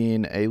one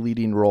being a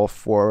leading role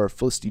for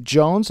Felicity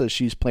Jones, as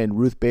she's playing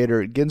Ruth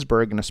Bader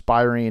Ginsburg, an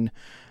aspiring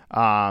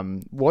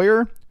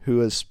lawyer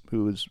who is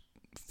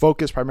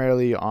focused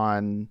primarily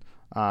on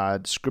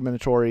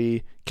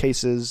discriminatory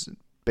cases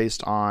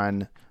based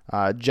on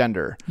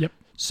gender. Yep.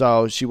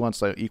 So she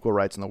wants equal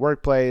rights in the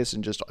workplace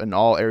and just in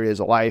all areas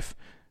of life.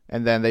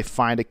 And then they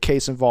find a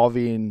case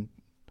involving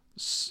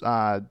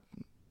a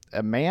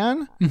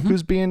man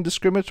who's being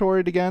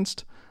discriminated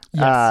against,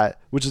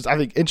 which is, I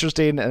think,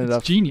 interesting and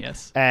enough.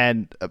 Genius.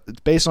 And it's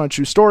based on a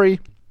true story.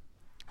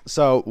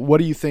 So what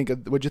do you think?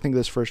 What do you think of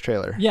this first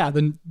trailer? Yeah,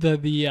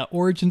 the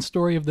origin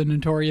story of the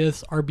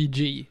notorious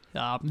RBG,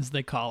 as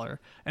they call her,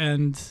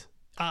 and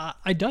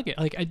I dug it.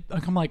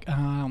 I'm like, I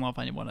don't know if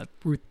I want a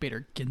Ruth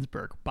Bader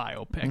Ginsburg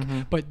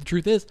biopic, but the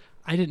truth is,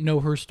 I didn't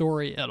know her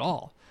story at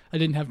all. I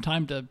didn't have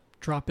time to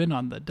drop in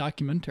on the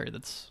documentary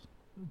that's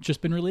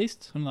just been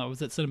released. I don't know, I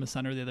was at Cinema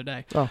Center the other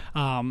day.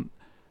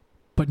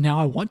 But now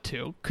I want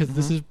to, because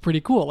this is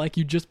pretty cool. Like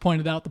you just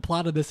pointed out, the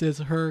plot of this is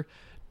her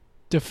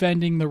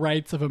defending the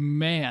rights of a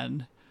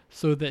man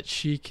so that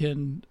she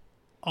can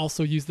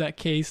also use that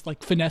case,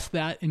 finesse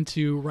that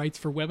into rights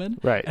for women.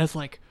 Right. As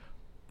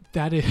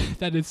that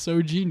is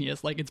so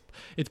genius.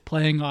 It's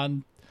playing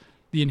on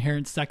the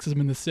inherent sexism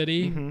in the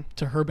city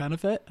to her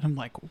benefit. And I'm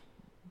like,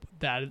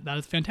 that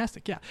is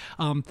fantastic. Yeah.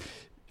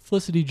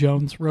 Felicity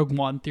Jones, Rogue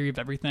One, Theory of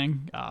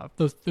Everything.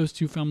 Those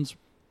 2 films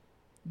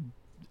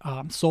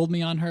sold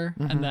me on her,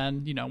 and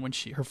then when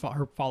her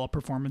follow-up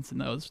performance in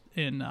those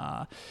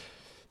the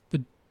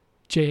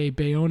J.A.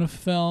 Bayona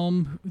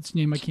film, its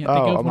name I can't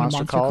think of.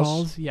 Monster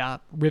Calls. Yeah,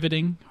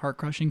 riveting,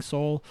 heart-crushing,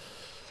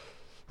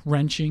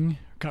 soul-wrenching,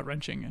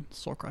 gut-wrenching, and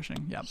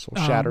soul-crushing. Yeah,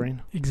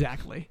 soul-shattering.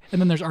 Exactly. And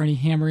then there's Armie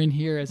Hammer in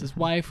here as his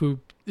wife, who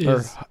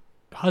is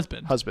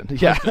husband.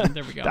 Yeah,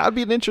 there we go. That would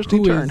be an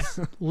interesting turn. Is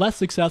less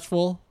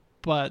successful,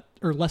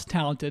 or less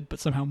talented, but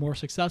somehow more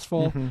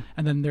successful.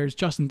 And then there's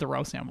Justin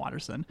Theroux, Sam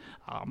Waterston.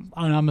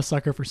 I'm a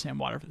sucker for Sam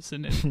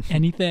Waterston in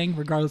anything,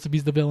 regardless if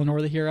he's the villain or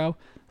the hero.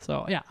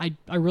 So yeah,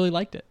 I really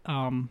liked it.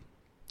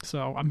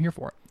 So I'm here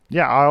for it.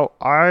 Yeah,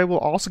 I will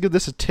also give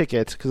this a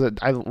ticket because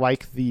I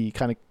like the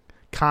kind of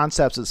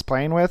concepts it's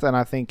playing with, and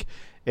I think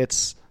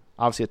it's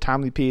obviously a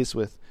timely piece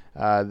with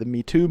the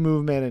Me Too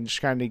movement and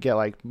just trying to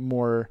get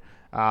more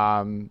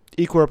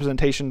equal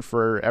representation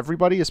for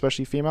everybody,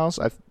 especially females.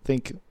 I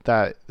think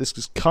that this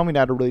is coming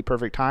at a really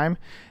perfect time.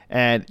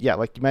 And yeah,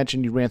 like you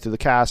mentioned, you ran through the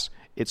cast.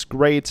 It's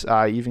great.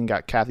 You even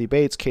got Kathy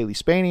Bates, Kaylee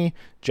Spaney,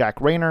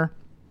 Jack Rayner.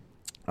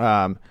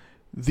 And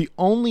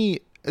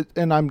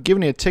I'm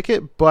giving it a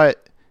ticket,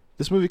 but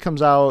this movie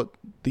comes out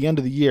the end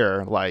of the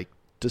year,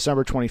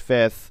 December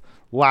 25th,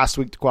 last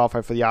week to qualify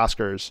for the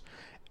Oscars.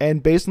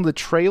 And based on the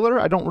trailer,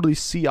 I don't really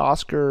see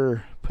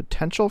Oscar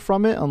potential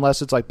from it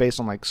unless it's based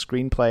on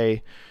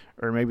screenplay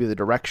or maybe the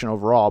direction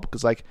overall,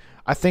 because like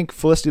I think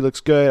Felicity looks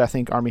good, I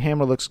think Armie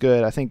Hammer looks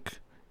good, I think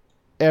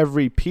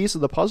every piece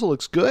of the puzzle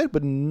looks good,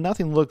 but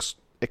nothing looks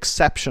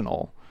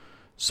exceptional.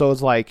 So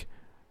it's like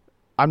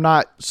I'm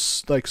not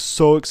like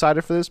so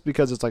excited for this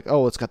because it's like,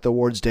 oh, it's got the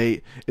awards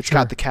date, it's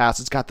got the cast,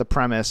 it's got the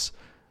premise,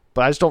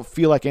 but I just don't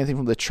feel like anything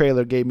from the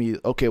trailer gave me,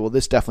 okay, well,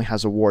 this definitely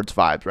has awards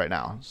vibes right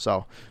now.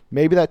 So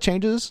maybe that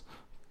changes,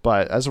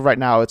 but as of right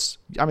now,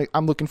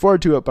 I'm looking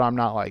forward to it, but I'm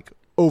not like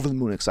over the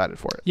moon excited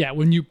for it. Yeah,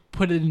 when you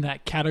put it in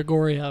that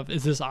category of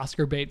is this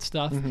Oscar bait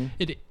stuff,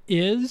 it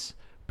is,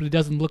 but it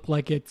doesn't look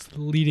like it's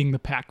leading the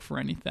pack for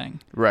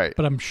anything. Right.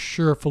 But I'm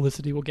sure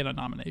Felicity will get a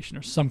nomination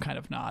or some kind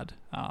of nod.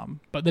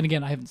 But then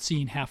again, I haven't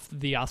seen half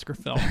the Oscar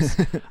films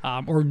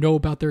or know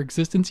about their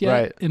existence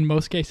yet in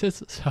most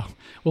cases. So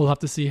we'll have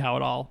to see how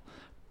it all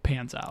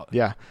pans out.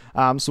 Yeah.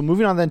 So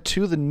moving on then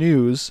to the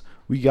news,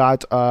 we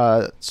got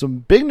some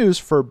big news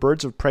for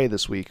Birds of Prey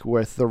this week,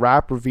 with The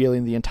Wrap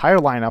revealing the entire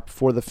lineup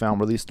for the film,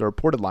 or at least the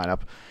reported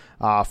lineup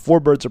for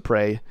Birds of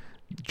Prey.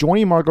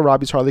 Joining Margot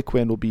Robbie's Harley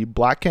Quinn will be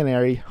Black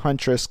Canary,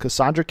 Huntress,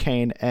 Cassandra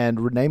Cain, and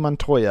Renee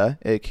Montoya,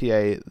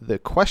 a.k.a. The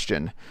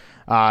Question.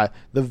 The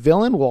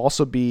villain will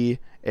also be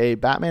a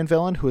Batman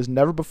villain who has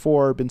never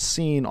before been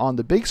seen on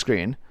the big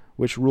screen,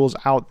 which rules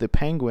out the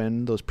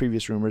Penguin, those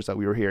previous rumors that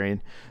we were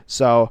hearing.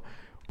 So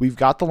we've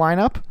got the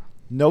lineup.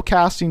 No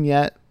casting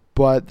yet,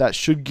 but that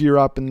should gear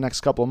up in the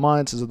next couple of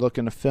months as it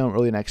looking to film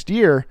early next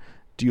year.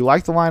 Do you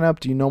like the lineup?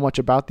 Do you know much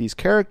about these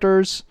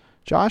characters?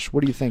 Josh,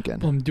 what are you thinking?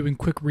 Well, I'm doing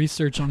quick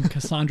research on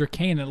Cassandra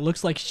Cain, and it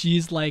looks like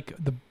she's like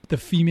the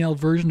female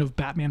version of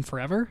Batman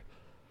Forever.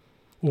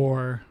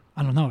 Or,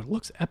 I don't know. It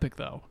looks epic,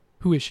 though.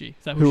 Who is she?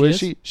 Is that who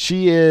she is?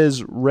 She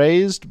is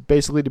raised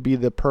basically to be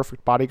the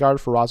perfect bodyguard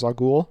for Ra's al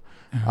Ghul.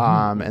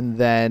 And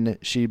then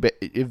she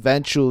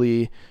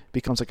eventually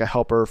becomes like a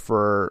helper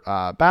for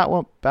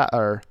Batgirl,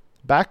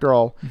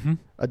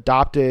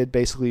 adopted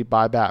basically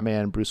by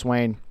Batman and Bruce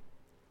Wayne.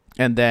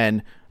 And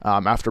then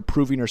after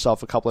proving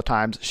herself a couple of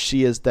times,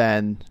 she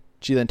then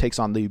takes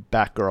on the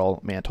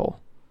Batgirl mantle.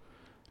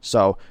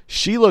 So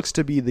she looks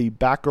to be the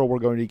Batgirl we're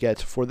going to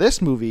get for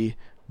this movie,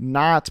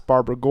 not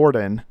Barbara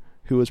Gordon,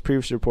 who was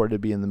previously reported to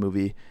be in the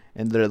movie.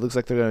 And it looks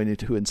like they're going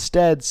to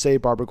instead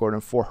save Barbara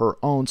Gordon for her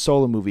own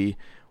solo movie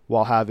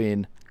while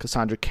having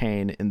Cassandra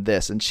Cain in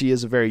this. And she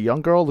is a very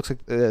young girl. Looks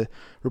like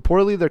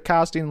reportedly they're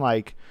casting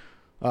like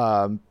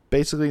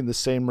basically in the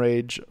same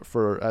range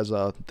as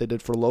they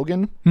did for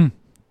Logan.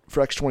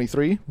 For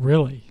X-23.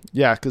 Really?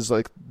 Yeah, because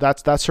like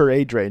that's her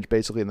age range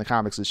basically in the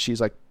comics. Is she's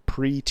like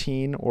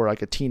pre-teen or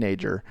like a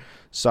teenager.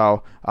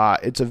 So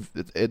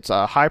it's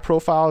a high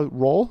profile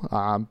role.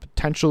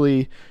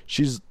 Potentially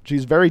she's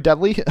very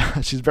deadly.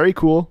 She's very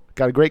cool.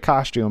 Got a great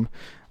costume.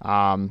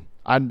 I'm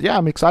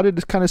excited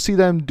to kind of see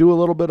them do a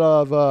little bit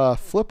of a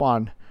flip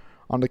on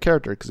the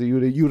character, because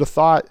you would have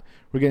thought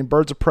we're getting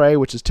Birds of Prey,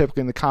 which is typically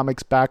in the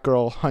comics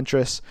Batgirl,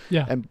 Huntress,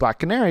 and Black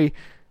Canary.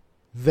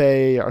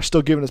 They are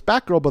still giving us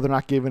Batgirl, but they're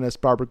not giving us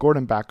Barbara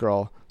Gordon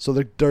Batgirl. So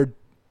they're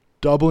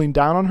doubling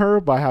down on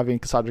her by having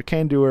Cassandra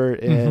Cain do her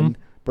in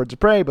Birds of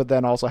Prey, but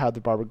then also have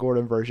the Barbara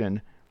Gordon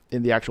version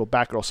in the actual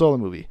Batgirl solo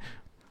movie.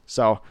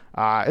 So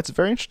it's a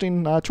very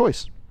interesting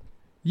choice.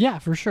 Yeah,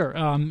 for sure.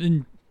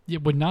 And you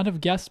would not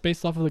have guessed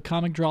based off of the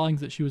comic drawings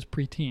that she was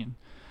preteen,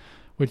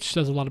 which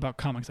says a lot about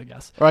comics, I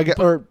guess.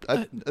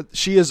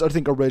 She is, I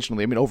think,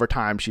 originally. I mean, over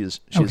time,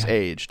 she's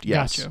aged.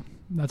 Yes. Gotcha.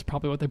 That's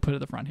probably what they put at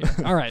the front here.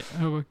 All right.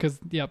 Because,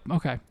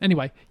 okay.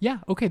 Anyway,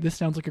 okay, this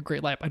sounds like a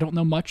great lineup. I don't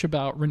know much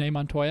about Renee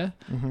Montoya,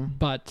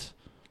 but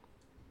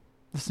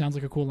this sounds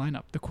like a cool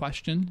lineup. The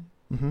Question,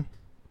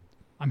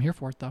 I'm here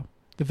for it, though.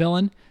 The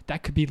villain,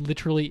 that could be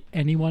literally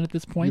anyone at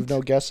this point. You have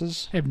no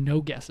guesses? I have no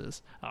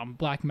guesses.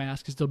 Black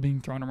Mask is still being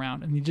thrown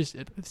around, and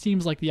it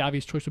seems like the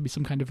obvious choice would be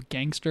some kind of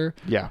gangster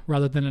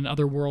rather than an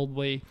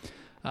otherworldly,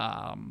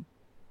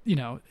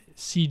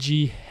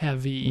 CG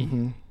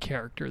heavy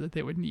character that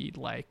they would need,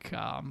 like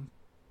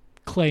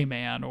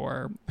Clayman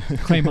or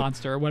Clay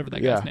Monster or whatever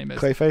that guy's name is.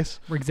 Clayface?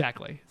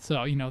 Exactly.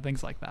 So,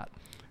 things like that.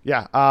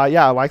 Yeah. I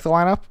like the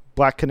lineup.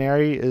 Black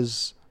Canary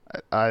is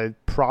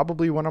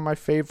probably one of my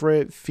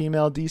favorite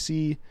female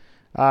DC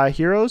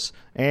heroes,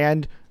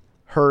 and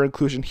her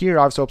inclusion here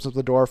obviously opens up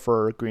the door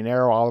for Green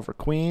Arrow, Oliver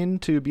Queen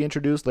to be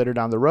introduced later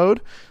down the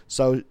road.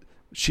 So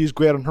she's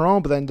great on her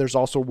own, but then there's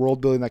also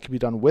world building that can be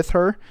done with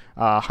her.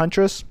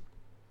 Huntress,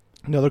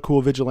 another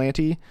cool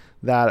vigilante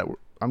that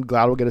I'm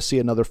glad we'll get to see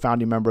another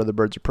founding member of the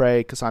Birds of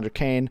Prey. Cassandra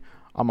Cain,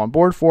 I'm on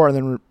board for. And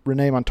then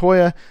Renee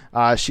Montoya,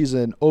 she's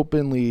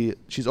openly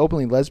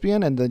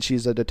lesbian, and then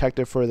she's a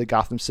detective for the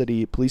Gotham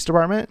City Police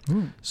Department.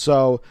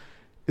 So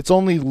it's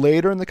only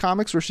later in the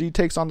comics where she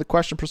takes on the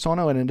Question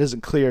persona, and it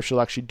isn't clear if she'll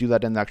actually do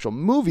that in the actual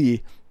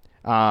movie.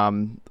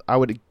 I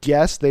would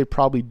guess they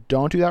probably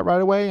don't do that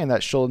right away, and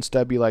that she'll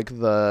instead be like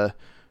the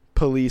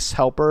police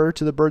helper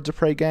to the Birds of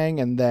Prey gang,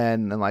 and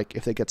then like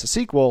if it gets a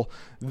sequel,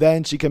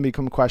 then she can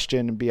become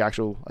questioned and be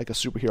actual like a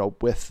superhero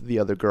with the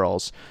other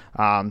girls.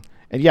 And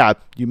yeah,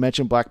 you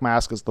mentioned Black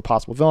Mask as the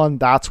possible villain.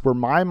 That's where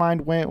my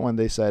mind went when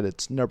they said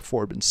it's never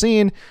before been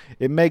seen.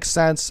 It makes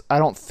sense. I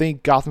don't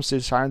think Gotham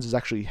City Sirens is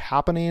actually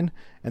happening,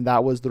 and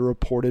that was the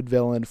reported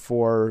villain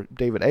for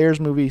David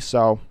Ayer's movie.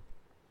 So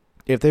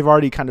if they've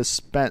already kind of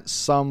spent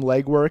some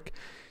legwork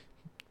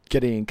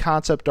getting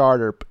concept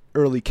art or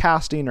early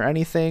casting or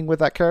anything with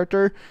that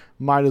character,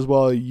 might as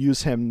well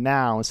use him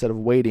now instead of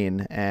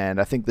waiting.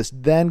 And I think this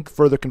then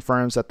further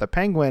confirms that the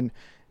Penguin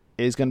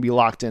is going to be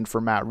locked in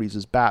for Matt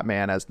Reeves'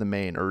 Batman as the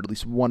main, or at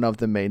least one of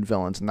the main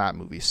villains in that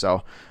movie.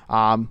 So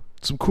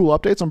some cool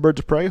updates on Birds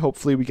of Prey.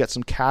 Hopefully we get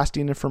some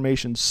casting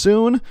information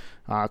soon,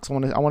 because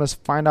I want to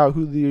find out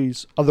who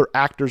these other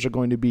actors are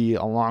going to be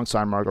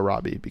alongside Margot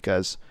Robbie,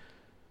 because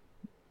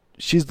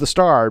she's the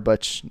star,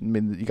 but I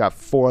mean, you got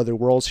 4 other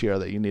roles here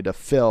that you need to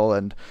fill,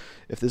 and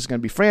if this is going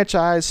to be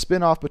franchise,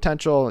 spin-off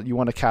potential, you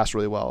want to cast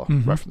really well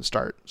right from the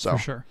start. So for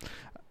sure.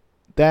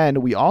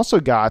 Then we also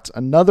got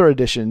another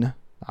addition,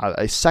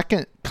 a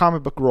second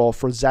comic book role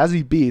for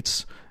Zazie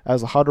Beetz,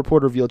 as the Hollywood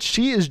Reporter revealed.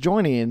 She is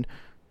joining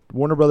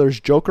Warner Brothers'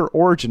 Joker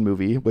origin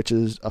movie, which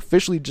is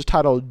officially just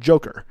titled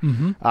Joker.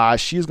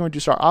 She is going to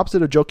star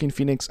opposite of Joaquin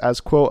Phoenix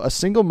as, quote, a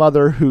single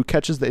mother who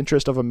catches the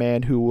interest of a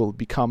man who will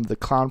become the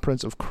clown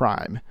prince of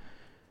crime.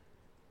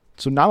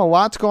 So not a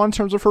lot to go on in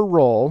terms of her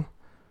role,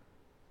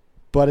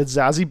 but it's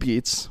Zazie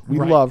Beetz. We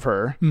love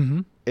her.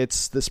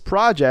 It's this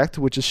project,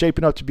 which is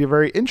shaping up to be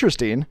very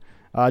interesting.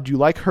 Do you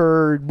like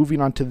her moving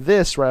on to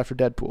this right after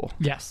Deadpool?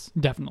 Yes,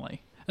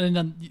 definitely. And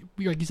then,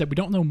 like you said, we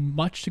don't know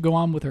much to go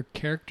on with her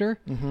character,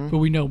 but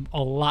we know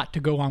a lot to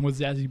go on with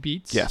Zazie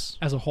Beetz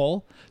as a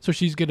whole. So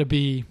she's going to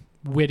be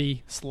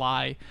witty,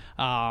 sly,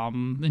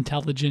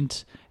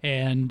 intelligent,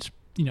 and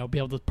be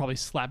able to probably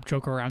slap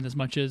Joker around as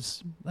much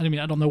as, I mean,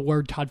 I don't know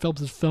where Todd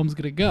Phillips' film's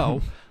going to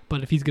go,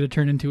 but if he's going to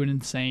turn into an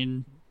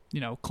insane,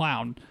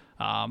 clown,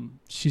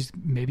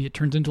 maybe it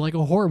turns into like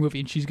a horror movie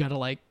and she's got to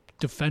like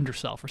defend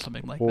herself or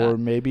something like that. Or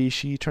maybe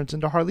she turns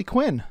into Harley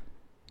Quinn.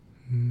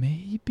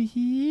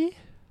 Maybe.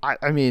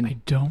 I mean, I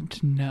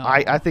don't know.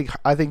 I think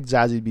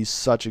Zazie would be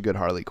such a good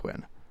Harley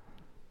Quinn.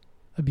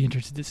 I'd be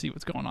interested to see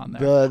what's going on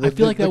there. I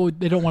feel like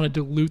they don't want to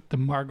dilute the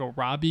Margot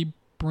Robbie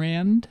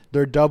brand.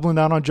 They're doubling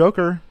down on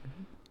Joker.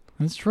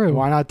 That's true.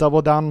 Why not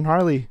double down on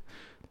Harley?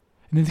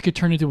 And then they could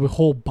turn into a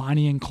whole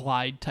Bonnie and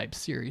Clyde type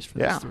series for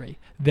these 3.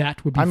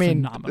 That would be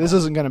phenomenal. This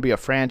isn't going to be a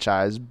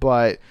franchise,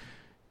 but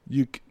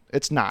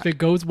it's not. If it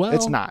goes well,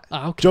 it's not.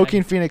 Okay.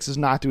 Joaquin Phoenix is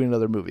not doing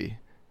another movie.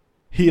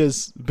 He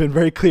has been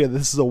very clear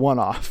this is a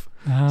one-off.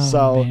 Oh,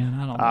 so man,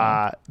 I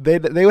don't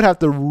know. They would have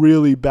to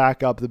really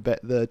back up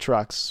the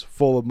trucks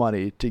full of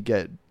money to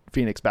get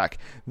Phoenix back.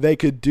 They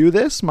could do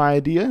this, my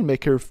idea, and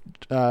make her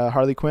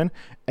Harley Quinn,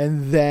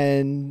 and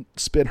then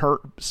spin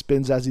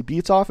Zazie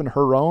Beetz off in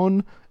her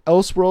own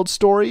Elseworld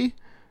story.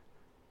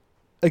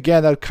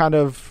 Again, that would kind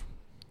of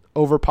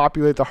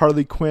overpopulate the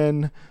Harley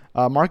Quinn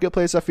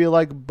marketplace, I feel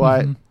like,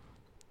 but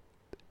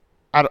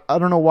I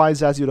don't know why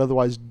Zazie would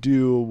otherwise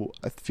do,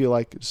 I feel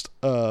like, just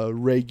a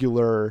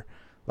regular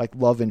like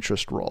love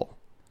interest role.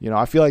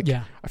 I feel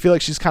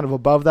like she's kind of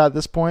above that at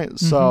this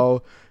point.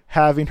 So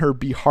having her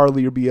be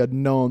Harley or be a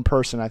known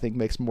person, I think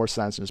makes more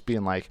sense than just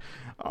being like,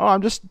 oh,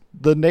 I'm just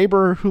the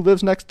neighbor who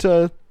lives next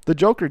to the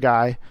Joker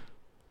guy.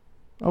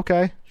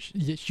 Okay.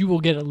 She will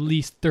get at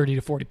least 30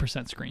 to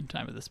 40% screen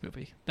time of this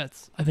movie.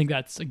 I think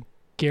that's a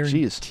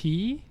guarantee.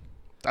 Jeez.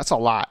 That's a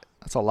lot.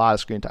 That's a lot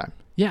of screen time.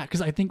 Yeah,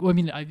 because I think,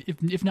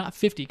 if not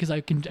 50, because I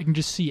can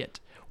just see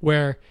it,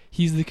 where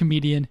he's the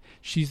comedian,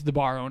 she's the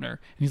bar owner,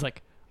 and he's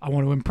like, I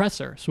want to impress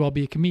her, so I'll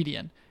be a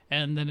comedian.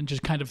 And then it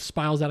just kind of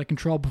spirals out of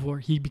control before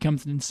he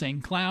becomes an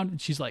insane clown, and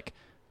she's like,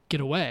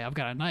 get away, I've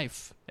got a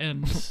knife,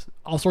 and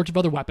all sorts of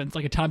other weapons,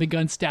 like a Tommy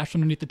gun stashed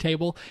underneath the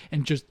table,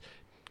 and just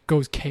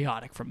goes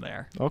chaotic from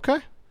there. Okay.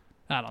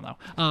 I don't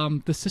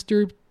know. The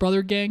sister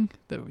brother gang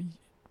that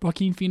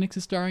Joaquin Phoenix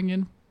is starring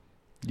in.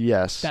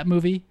 Yes. That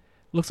movie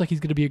looks like he's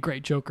going to be a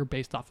great Joker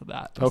based off of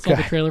that. I saw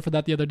the trailer for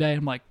that the other day.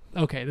 I'm like,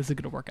 okay, this is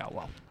going to work out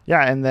well.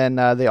 Yeah, and then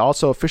they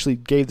also officially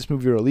gave this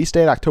movie a release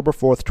date, October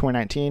 4th,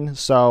 2019.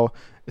 So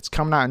it's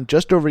coming out in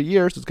just over a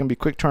year, so it's going to be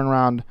a quick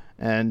turnaround.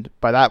 And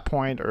by that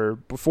point, or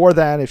before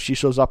then, if she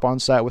shows up on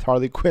set with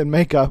Harley Quinn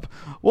makeup,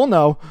 we'll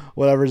know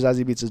whatever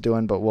Zazie Beetz is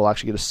doing, but we'll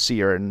actually get to see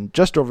her in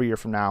just over a year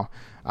from now.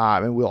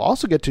 And we'll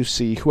also get to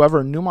see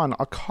whoever Numan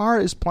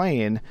Akar is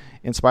playing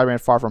in Spider-Man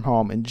Far From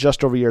Home in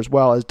just over a year as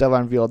well, as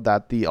Deadline revealed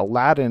that the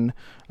Aladdin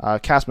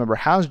cast member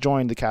has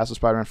joined the cast of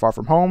Spider-Man Far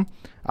From Home.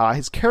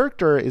 His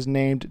character is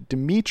named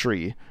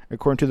Dimitri,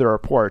 according to the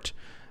report,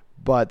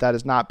 but that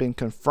has not been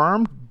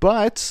confirmed.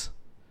 But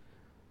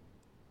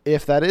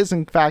if that is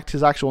in fact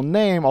his actual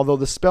name, although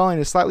the spelling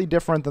is slightly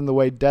different than the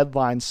way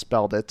Deadline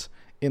spelled it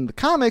in the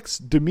comics,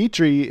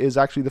 Dimitri is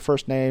actually the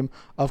first name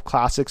of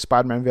classic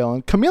Spider-Man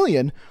villain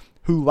Chameleon,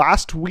 who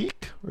last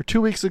week or 2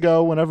 weeks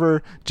ago,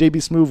 whenever J.B.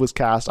 Smoove was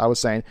cast, I was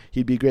saying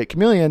he'd be a great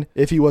Chameleon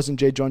if he wasn't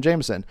J. Jonah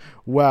Jameson.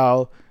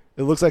 Well,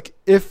 it looks like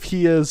if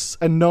he is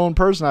a known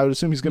person, I would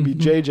assume he's going to be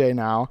JJ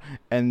now,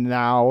 and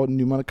now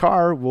Newman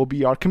Akar will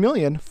be our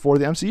Chameleon for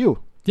the MCU.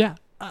 Yeah,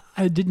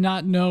 I did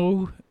not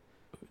know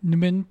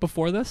Newman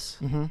before this,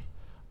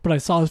 but I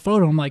saw his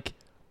photo. I'm like,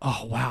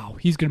 oh wow,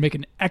 he's going to make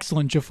an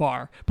excellent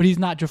Jafar, but he's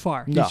not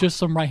Jafar. He's just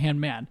some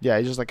right-hand man. Yeah,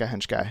 he's just like a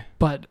hench guy.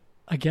 But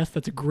I guess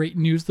that's a great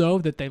news though,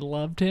 that they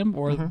loved him,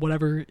 or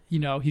whatever,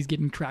 he's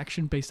getting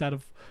traction based out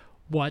of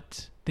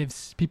what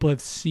people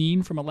have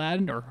seen from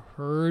Aladdin or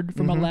heard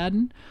from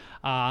Aladdin.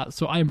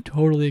 So I am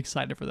totally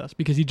excited for this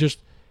because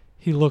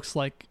he looks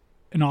like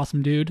an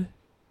awesome dude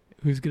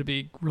who's going to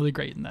be really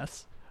great in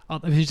this.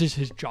 He's just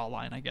his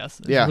jawline, I guess,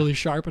 is really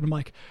sharp, and I'm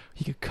like,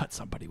 he could cut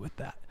somebody with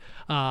that.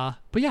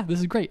 But yeah, this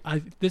is great.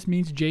 This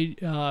means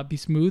Be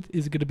Smooth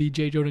is going to be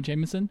J. Jonah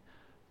Jameson.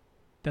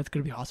 That's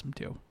going to be awesome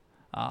too.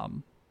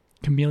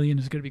 Chameleon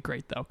is going to be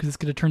great though, because it's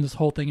going to turn this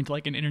whole thing into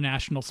like an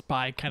international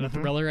spy kind of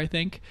thriller. I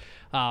think,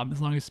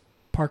 as long as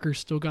Parker's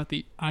still got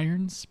the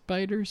Iron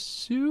Spider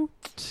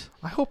suit.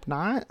 I hope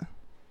not.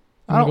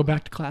 I want to go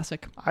back to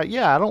classic. I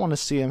don't want to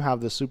see him have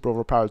this super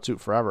overpowered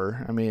suit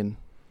forever. I mean,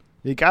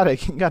 you gotta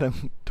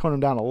tone him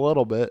down a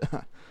little bit.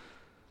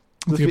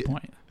 That's a good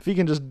point. If he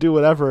can just do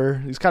whatever,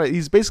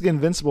 he's basically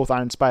invincible with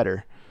Iron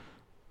Spider.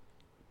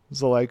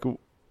 So like,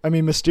 I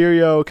mean,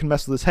 Mysterio can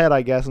mess with his head,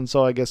 I guess, and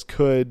so I guess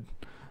could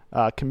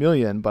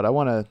Chameleon, but I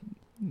want to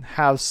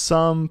have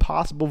some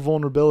possible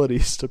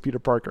vulnerabilities to Peter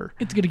Parker.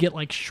 It's going to get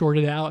like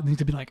shorted out and he's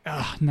going to be like,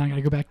 now I got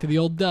to go back to the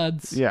old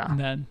duds. Yeah. And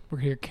then we're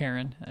here,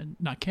 Karen.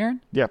 Not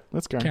Karen? Yeah,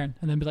 that's Karen. Karen.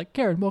 And then be like,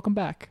 Karen, welcome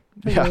back.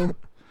 Hello. Yeah.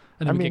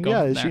 And I mean,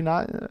 yeah, is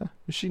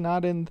she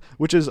not in,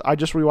 which is, I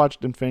just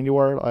rewatched Infinity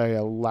War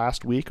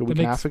last week, a week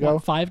and a half ago.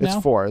 What, 5 now?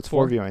 It's 4. It's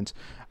 4 viewings.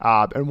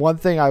 And one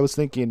thing I was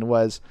thinking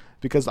was,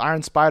 because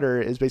Iron Spider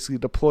is basically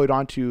deployed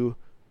onto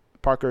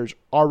Parker's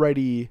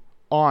already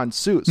on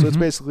suit, so it's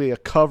basically a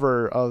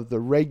cover of the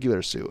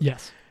regular suit.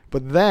 Yes.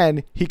 But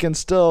then he can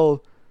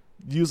still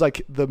use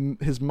like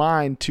his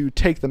mind to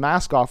take the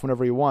mask off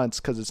whenever he wants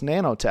because it's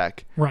nanotech.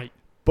 Right.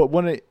 But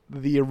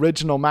the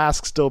original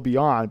mask still be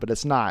on, but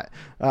it's not.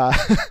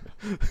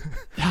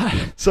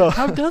 So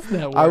how does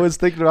that work? I was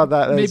thinking about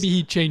that. Maybe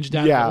he changed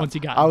out once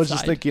he got inside. I was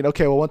just thinking,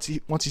 okay, well once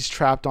he's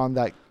trapped on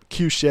that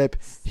Q ship,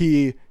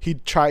 he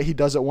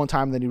does it one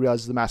time, and then he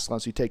realizes the mask is on,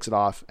 so he takes it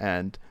off,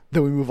 and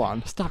then we move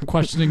on. Stop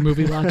questioning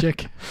movie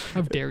logic.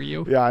 How dare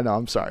you? Yeah, I know.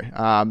 I'm sorry.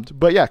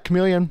 But yeah,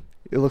 Chameleon.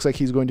 It looks like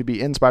he's going to be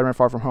in Spider-Man: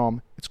 Far From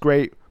Home. It's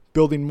great,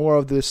 building more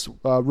of this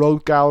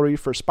rogue gallery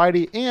for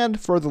Spidey, and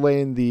further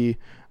laying the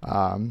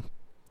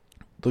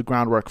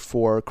groundwork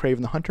for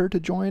Kraven the Hunter to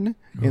join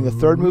in the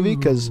third movie,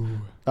 because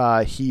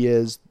he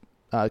is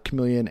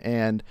Chameleon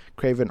and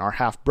Kraven are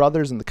half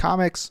brothers in the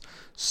comics.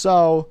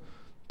 So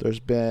there's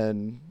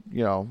been,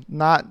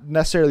 not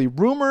necessarily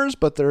rumors,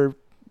 but there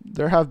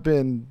have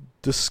been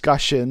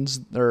discussions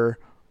or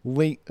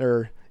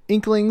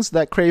inklings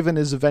that Kraven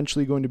is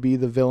eventually going to be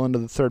the villain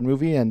of the third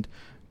movie and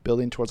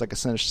building towards like a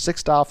Sinister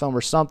Six style film or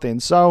something.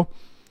 So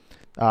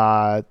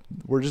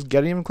we're just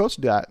getting even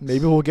closer to that.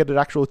 Maybe we'll get an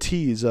actual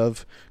tease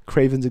of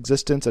Kraven's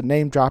existence, a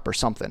name drop or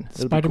something.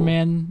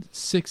 Spider-Man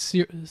 6,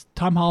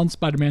 Tom Holland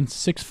Spider-Man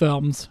 6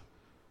 films.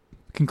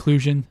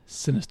 Conclusion,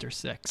 Sinister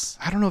Six.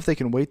 I don't know if they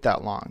can wait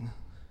that long.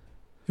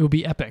 It would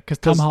be epic because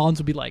Tom Holland's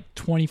would be like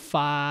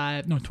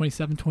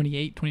 27,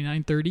 28,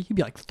 29, 30. He'd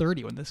be like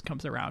 30 when this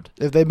comes around.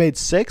 If they made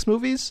 6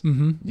 movies,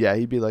 yeah,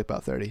 he'd be like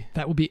about 30.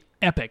 That would be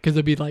epic because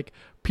it'd be like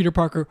Peter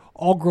Parker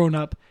all grown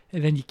up,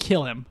 and then you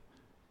kill him.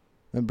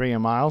 Then bring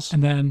in Miles.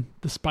 And then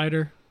the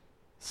spider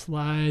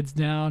slides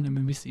down, and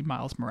then we see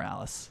Miles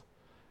Morales.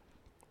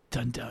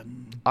 Dun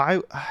dun.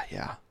 I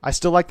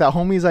still like that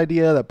homies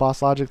idea that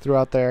Boss Logic threw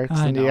out there.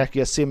 I know. You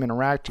actually see them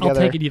interact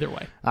together. I'll take it either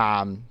way.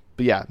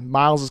 But yeah,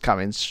 Miles is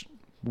coming.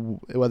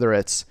 Whether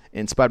it's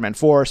in Spider-Man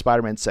 4,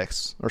 Spider-Man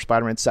 6, or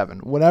Spider-Man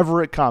 7,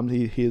 whenever it comes,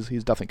 he's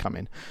definitely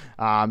coming.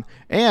 And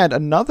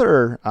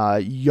another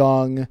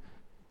young,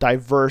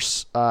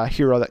 diverse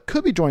hero that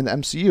could be joining the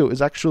MCU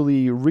is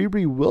actually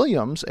Riri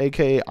Williams,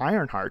 aka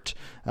Ironheart,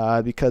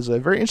 because a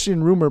very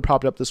interesting rumor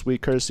popped up this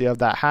week, courtesy of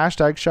that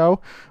hashtag show,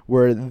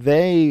 where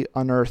they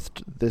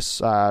unearthed this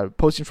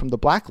posting from the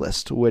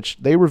Blacklist, which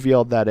they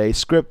revealed that a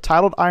script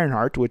titled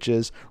Ironheart, which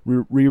is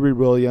Riri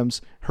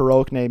Williams'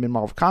 heroic name in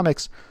Marvel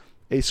Comics,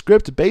 a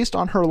script based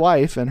on her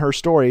life and her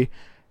story,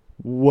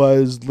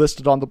 was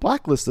listed on the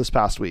Blacklist this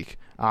past week.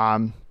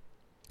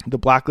 The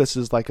Blacklist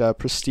is like a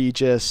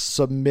prestigious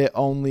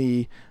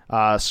submit-only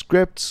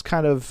scripts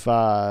kind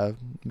of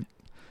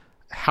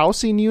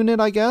housing unit,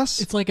 I guess.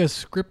 It's like a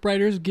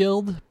scriptwriters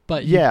guild,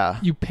 but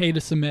you pay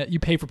to submit, you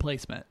pay for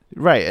placement.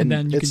 Right. And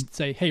then you can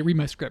say, hey, read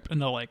my script. And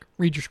they'll like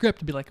read your script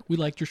and be like, we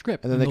liked your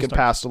script. And then they can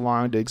pass it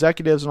along to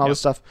executives and all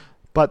this stuff.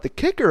 But the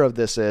kicker of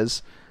this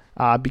is,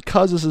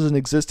 because this is an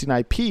existing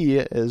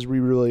IP, as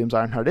Riri Williams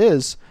Ironheart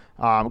is,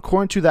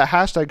 according to that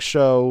hashtag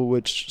show,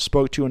 which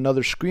spoke to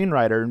another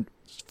screenwriter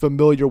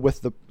familiar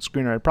with the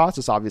screenwriting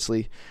process,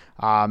 obviously,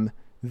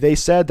 they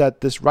said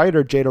that this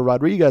writer, Jada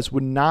Rodriguez,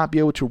 would not be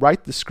able to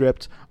write the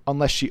script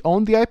unless she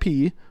owned the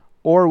IP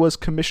or was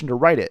commissioned to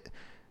write it.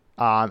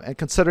 And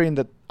considering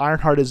that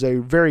Ironheart is a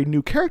very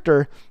new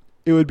character,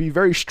 it would be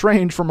very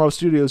strange for Marvel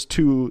Studios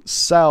to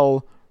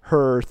sell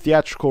her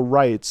theatrical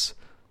rights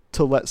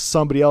to let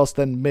somebody else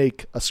then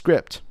make a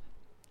script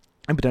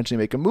and potentially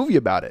make a movie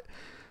about it.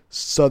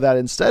 So that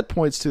instead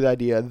points to the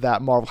idea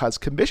that Marvel has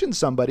commissioned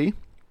somebody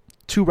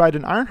to write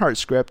an Ironheart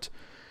script.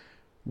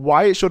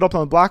 Why it showed up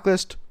on the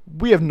blacklist,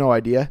 we have no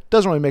idea.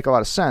 Doesn't really make a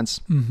lot of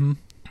sense.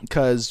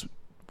 Because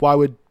why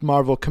would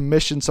Marvel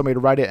commission somebody to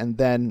write it and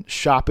then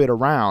shop it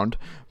around?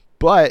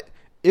 But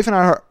if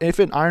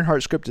an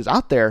Ironheart script is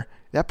out there,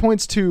 that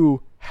points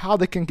to how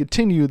they can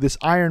continue this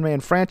Iron Man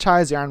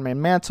franchise, the Iron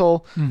Man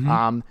mantle,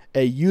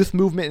 a youth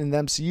movement in the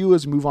MCU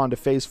as we move on to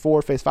Phase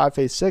 4, Phase 5,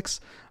 Phase 6.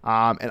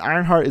 And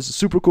Ironheart is a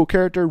super cool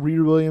character.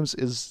 Riri Williams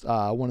is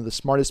one of the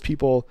smartest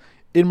people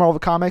in Marvel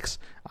Comics.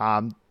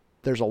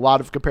 There's a lot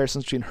of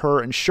comparisons between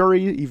her and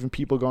Shuri, even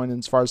people going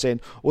as far as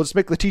saying, well, let's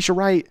make Letitia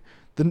Wright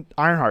the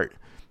Ironheart,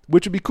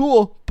 which would be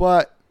cool,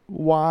 but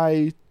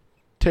why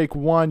take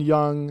one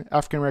young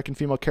African-American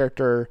female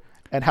character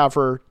and have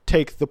her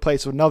take the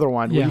place of another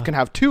one when you can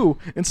have two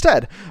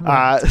instead?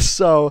 Right.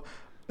 So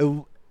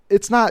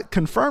it's not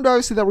confirmed,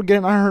 obviously, that we're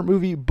getting an Ironheart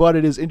movie, but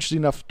it is interesting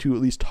enough to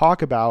at least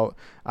talk about.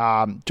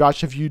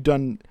 Josh, have you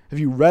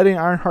read any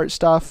Ironheart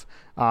stuff?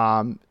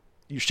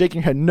 You're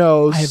shaking your head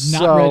no. I have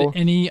not read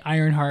any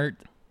Ironheart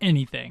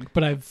anything,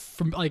 but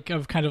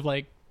I've kind of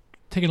like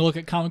taken a look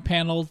at comic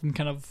panels and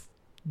kind of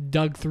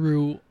dug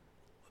through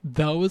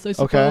those, I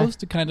suppose,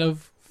 to kind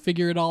of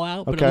figure it all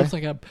out. But it looks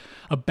like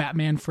a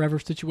Batman Forever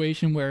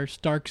situation where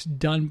Stark's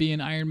done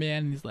being Iron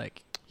Man and he's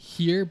like,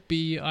 here,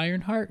 be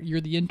Ironheart, you're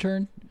the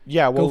intern.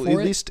 Yeah, well, at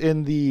least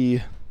in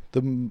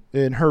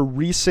in her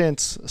recent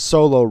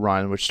solo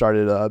run, which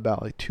started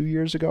about like 2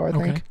 years ago, I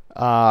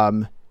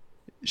think.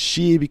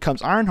 She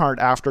becomes Ironheart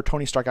after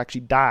Tony Stark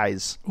actually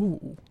dies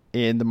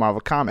in the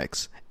Marvel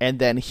Comics. And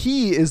then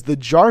he is the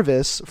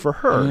Jarvis for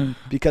her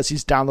because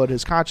he's downloaded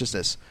his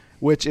consciousness,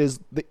 which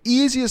is the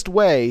easiest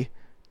way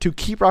to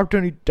keep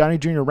Robert Downey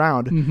Jr.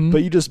 around,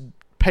 but you just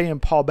pay him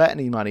Paul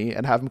Bettany money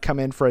and have him come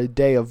in for a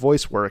day of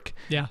voice work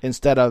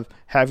instead of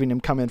having him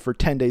come in for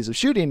 10 days of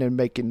shooting and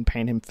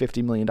paying him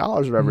 $50 million,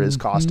 whatever his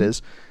cost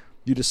is.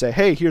 You just say,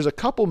 hey, here's a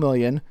couple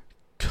million,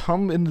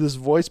 come into this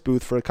voice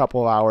booth for a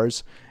couple of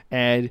hours,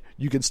 and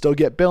you can still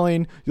get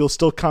billing. You'll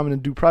still come in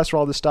and do press for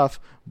all this stuff,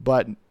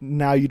 but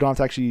now you don't have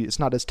to actually, it's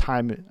not as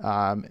time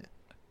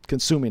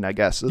consuming, I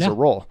guess, as a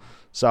role.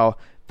 So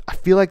I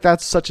feel like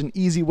that's such an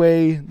easy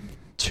way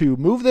to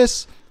move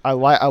this. I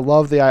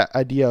love the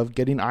idea of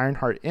getting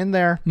Ironheart in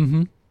there,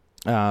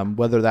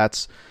 whether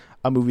that's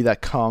a movie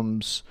that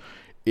comes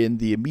in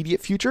the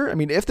immediate future. I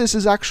mean, if this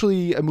is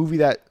actually a movie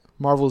that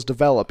Marvel is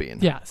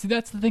developing. Yeah, see,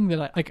 that's the thing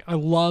that I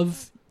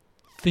love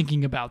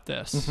thinking about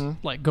this,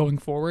 like going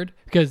forward,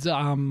 because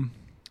Amandaya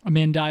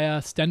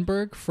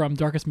Stenberg from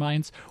Darkest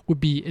Minds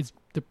is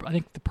I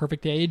think the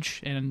perfect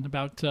age and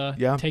about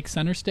to take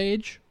center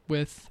stage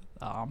with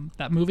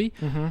that movie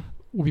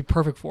would be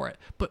perfect for it.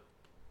 But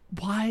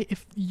why,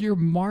 if you're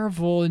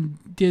Marvel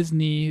and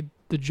Disney,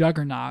 the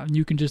juggernaut, and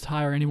you can just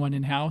hire anyone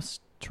in-house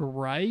to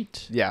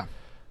write,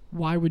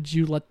 why would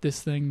you let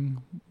this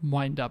thing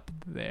wind up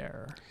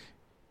there?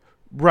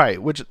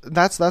 Right, which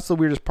that's the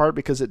weirdest part,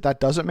 because that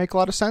doesn't make a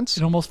lot of sense.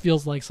 It almost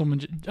feels like someone,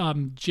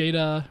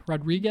 Jada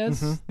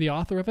Rodriguez, the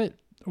author of it,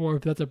 or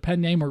if that's a pen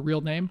name or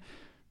real name,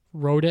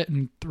 wrote it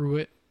and threw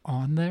it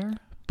on there.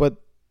 But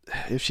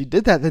if she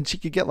did that, then she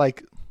could get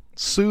like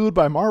sued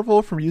by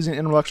Marvel for using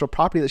intellectual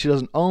property that she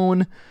doesn't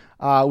own,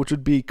 which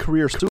would be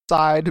career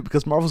suicide,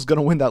 because Marvel's going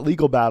to win that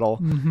legal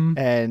battle.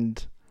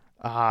 And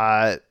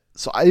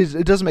so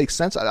it doesn't make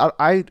sense.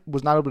 I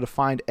was not able to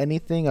find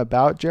anything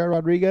about Jada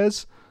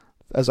Rodriguez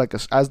as the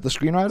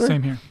screenwriter.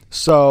 Same here.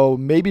 So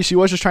maybe she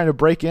was just trying to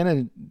break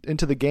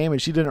into the game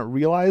and she didn't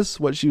realize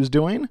what she was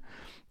doing.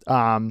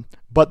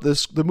 But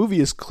the movie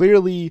is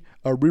clearly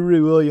a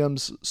Riri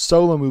Williams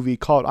solo movie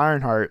called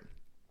Ironheart,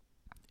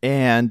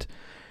 and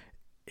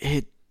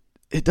it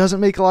doesn't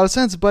make a lot of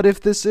sense. But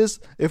if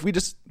we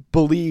just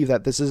believe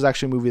that this is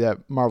actually a movie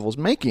that Marvel's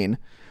making,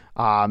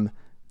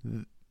 having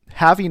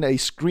a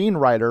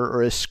screenwriter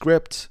or a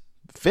script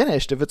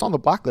finished, if it's on the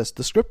blacklist,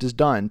 the script is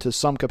done to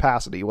some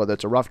capacity, whether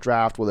it's a rough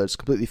draft, whether it's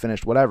completely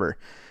finished, whatever.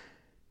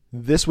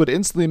 This would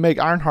instantly make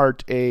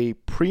Ironheart a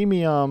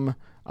premium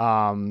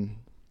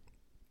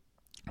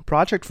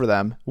project for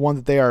them, one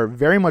that they are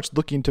very much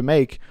looking to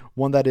make,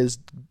 one that is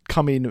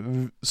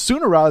coming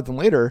sooner rather than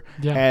later,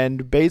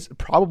 and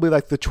probably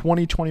like the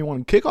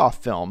 2021 kickoff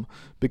film,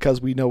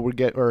 because we know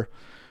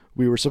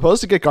we were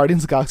supposed to get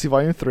Guardians of the Galaxy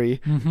Volume 3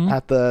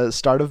 at the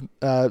start of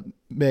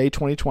May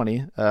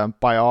 2020.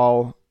 By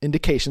all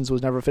indications,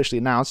 was never officially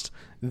announced.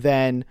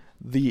 Then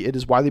it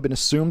has widely been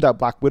assumed that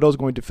Black Widow is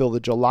going to fill the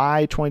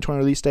July 2020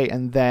 release date,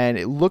 and then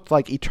it looked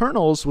like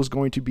Eternals was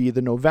going to be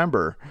the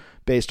November,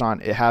 based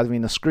on it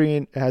having a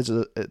screen.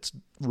 It's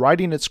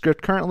writing its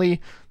script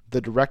currently.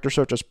 The director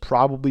search is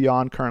probably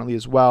on currently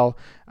as well.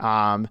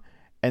 And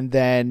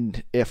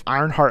then if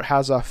Ironheart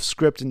has a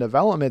script in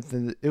development,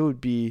 then it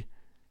would be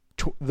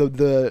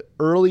the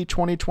early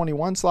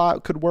 2021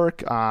 slot could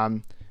work.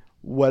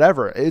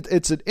 whatever.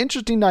 It's an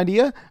interesting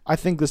idea. I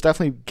think this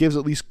definitely gives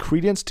at least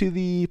credence to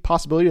the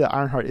possibility that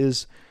Ironheart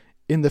is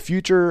in the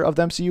future of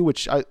the MCU,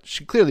 which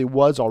she clearly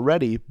was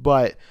already,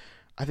 but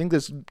I think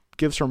this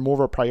gives her more of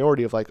a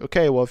priority of like,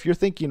 okay, well, if you're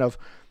thinking of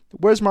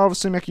where's Marvel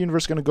Cinematic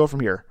Universe going to go from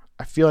here,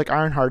 I feel like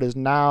Ironheart is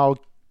now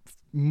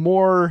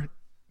more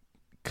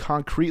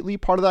concretely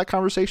part of that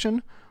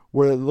conversation,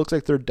 where it looks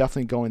like they're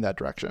definitely going that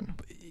direction.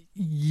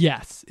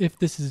 Yes, if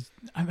this is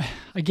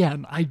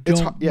again, I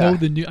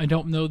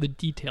don't know the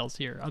details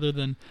here, other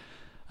than,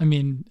 I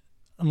mean,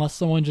 unless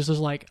someone just is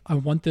like, I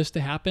want this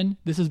to happen.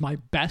 This is my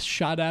best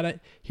shot at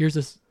it. Here's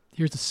a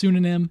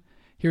pseudonym.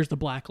 Here's the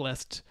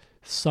blacklist.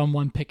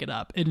 Someone pick it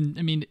up. And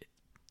I mean,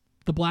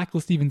 the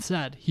blacklist even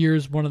said,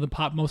 here's one of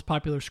the most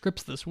popular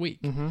scripts this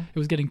week. Mm-hmm. It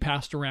was getting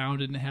passed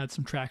around and it had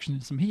some traction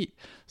and some heat.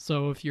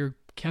 So if you're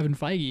Kevin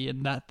Feige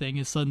and that thing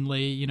is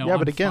suddenly, yeah,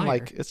 but again, fire.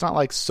 Like it's not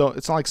like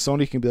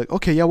Sony can be like,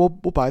 okay, yeah, we'll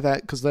buy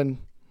that, because then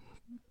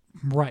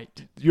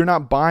right, you're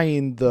not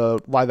buying the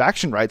live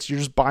action rights, you're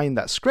just buying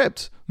that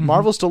script. Mm-hmm.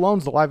 Marvel still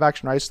owns the live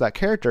action rights to that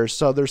character,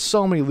 so there's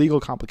so many legal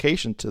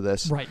complications to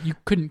this. Right, you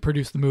couldn't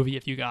produce the movie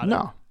if you got it.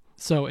 No,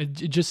 so it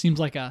just seems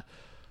like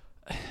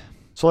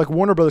so like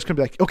Warner Brothers can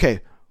be like,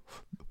 okay,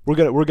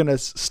 we're gonna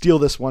steal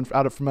this one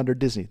from under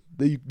Disney.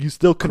 You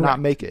still could not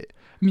make it.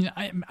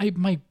 I mean,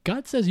 my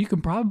gut says you can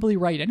probably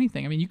write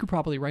anything. I mean, you could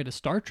probably write a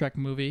Star Trek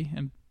movie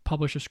and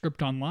publish a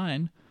script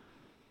online,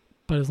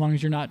 but as long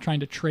as you're not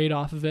trying to trade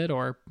off of it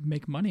or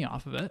make money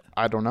off of it.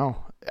 I don't know.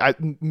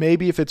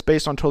 Maybe if it's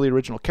based on totally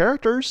original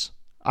characters.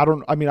 I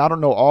don't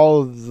know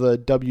all of the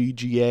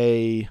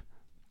WGA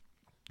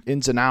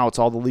ins and outs,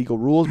 all the legal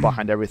rules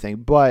behind everything,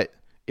 but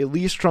at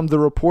least from the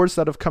reports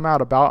that have come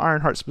out about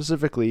Ironheart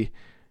specifically,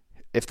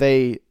 if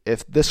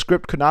this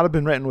script could not have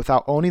been written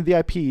without owning the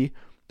IP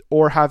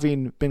or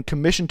having been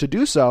commissioned to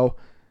do so,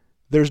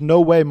 there's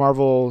no way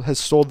Marvel has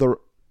sold the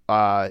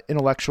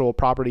intellectual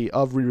property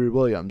of Riri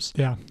Williams.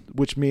 Yeah.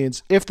 Which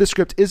means if the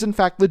script is in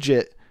fact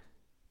legit,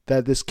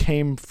 that this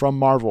came from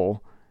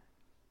Marvel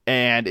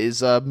and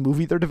is a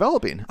movie they're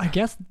developing. I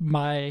guess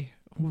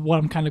what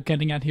I'm kind of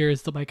getting at here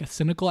is like a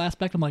cynical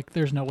aspect. I'm like,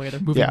 there's no way they're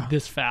moving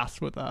this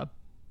fast with a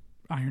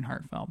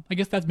Ironheart film. I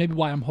guess that's maybe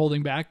why I'm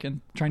holding back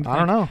and trying to think,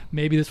 I don't know.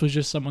 Maybe this was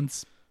just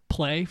someone's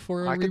play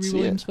for a Riri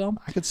Williams film.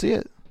 I could see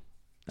it.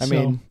 I so,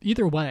 mean,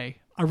 either way,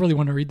 I really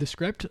want to read the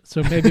script,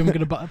 so maybe I'm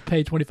going to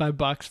pay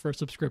 $25 for a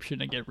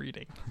subscription and get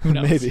reading. Who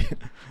knows? Maybe.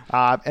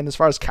 And as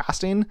far as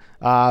casting,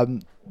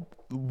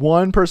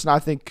 one person I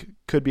think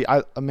could be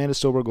Amanda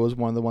Stolberg was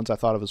one of the ones I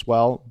thought of as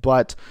well,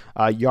 but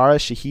Yara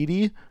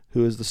Shahidi,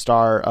 who is the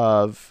star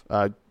of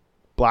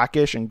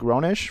Blackish and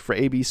Grownish for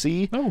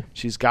ABC. Oh.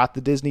 She's got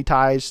the Disney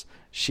ties.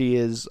 She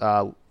is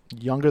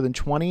younger than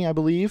 20, I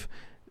believe,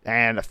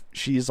 and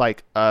she's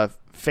like a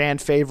fan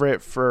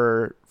favorite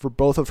for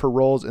both of her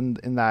roles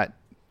in that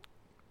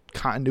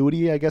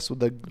continuity, I guess, with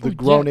the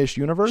Grownish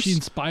universe. She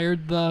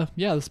inspired the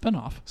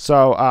spinoff.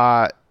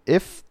 So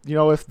if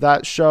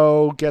that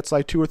show gets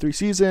like 2 or 3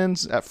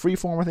 seasons at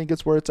Freeform, I think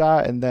it's where it's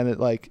at, and then it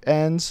like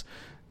ends,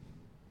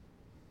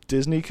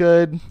 Disney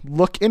could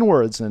look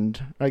inwards,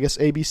 and I guess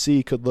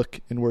ABC could look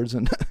inwards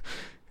and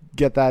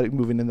get that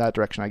moving in that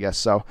direction, I guess.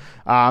 So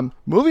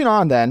moving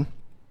on then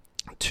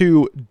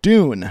to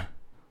Dune.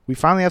 We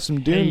finally have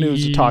some Dune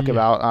news to talk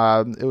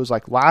about. It was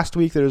like last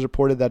week that it was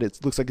reported that it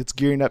looks like it's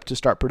gearing up to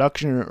start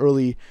production in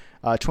early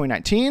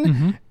 2019.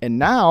 Mm-hmm. And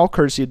now,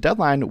 courtesy of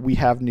Deadline, we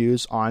have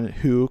news on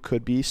who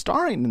could be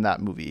starring in that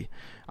movie.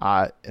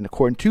 And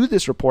according to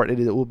this report, it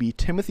will be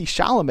Timothée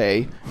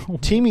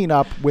Chalamet teaming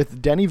up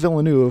with Denis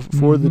Villeneuve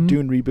for the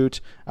Dune reboot.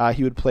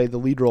 He would play the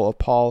lead role of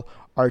Paul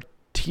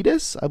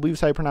Atreides, I believe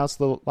is how you pronounce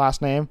the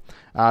last name,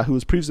 who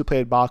was previously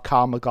played by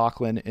Kyle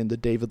MacLachlan in the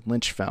David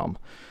Lynch film.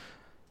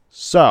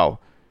 So,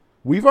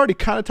 we've already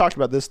kind of talked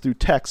about this through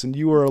text, and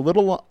you were a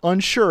little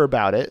unsure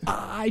about it.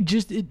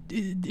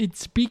 It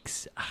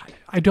speaks,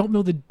 I don't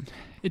know,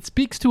 it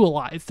speaks to a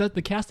lot. It's that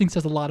the casting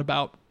says a lot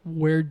about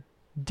where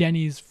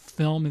Denis'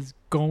 film is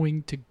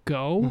going to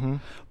go,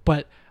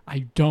 but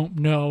I don't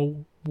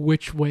know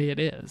which way it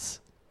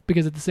is.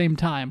 Because at the same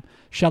time,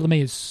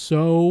 Chalamet is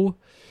so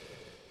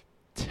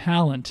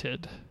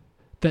talented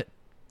that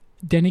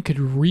Denis could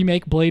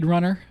remake Blade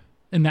Runner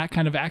in that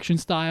kind of action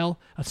style,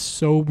 a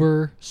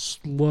sober,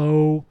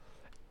 slow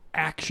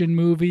action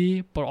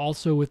movie, but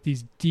also with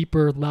these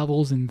deeper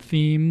levels and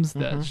themes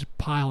that just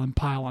pile and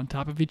pile on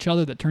top of each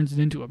other that turns it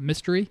into a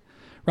mystery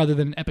rather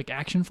than an epic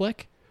action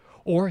flick.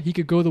 Or he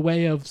could go the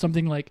way of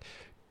something like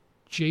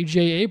J.J.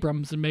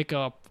 Abrams and make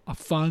a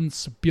fun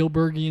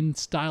Spielbergian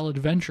style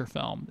adventure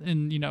film,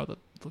 and that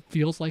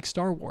feels like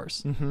Star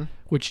Wars,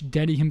 which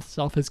Denis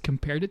himself has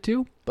compared it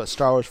to. But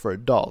Star Wars for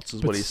adults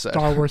is what he said.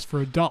 Star Wars for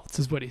adults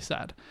is what he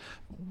said.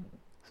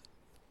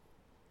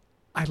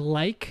 I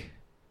like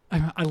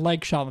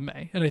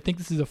Chalamet, and I think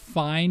this is a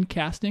fine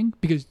casting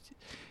because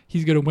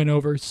he's going to win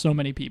over so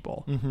many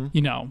people. Mm-hmm.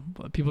 You know,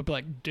 people be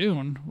like,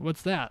 Dune,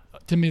 what's that?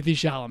 Timothy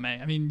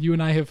Chalamet. I mean, you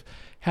and I have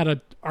had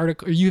an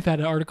article, or you've had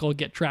an article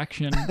get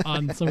traction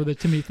on some of the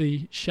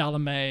Timothy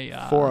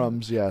Chalamet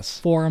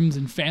forums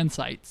and fan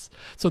sites.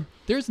 So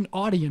there's an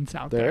audience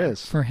out there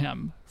for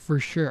him,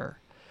 for sure.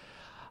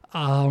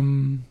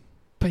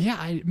 But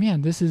yeah,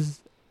 this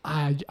is,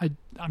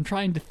 I'm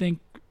trying to think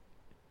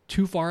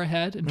too far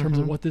ahead in terms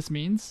of what this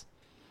means.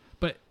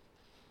 But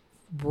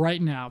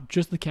right now,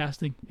 just the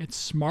casting, it's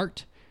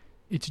smart,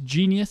 it's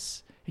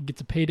genius, it gets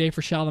a payday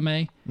for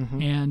Chalamet,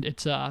 and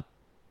it's an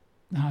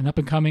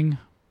up-and-coming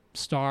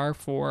star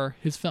for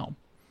his film,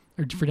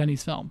 or for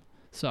Denny's film.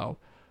 So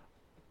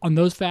on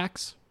those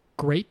facts,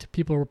 great.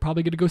 People are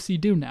probably going to go see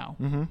Dune now,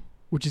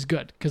 which is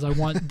good, because I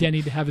want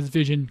Denny to have his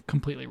vision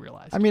completely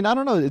realized. I mean, I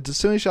don't know. Does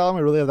Timothy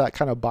Chalamet really have that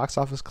kind of box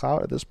office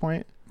clout at this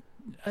point?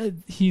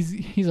 He's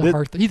a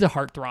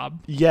heartthrob.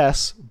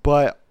 Yes,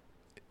 but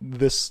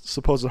this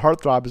supposed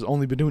heartthrob has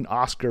only been doing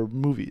Oscar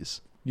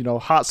movies. You know,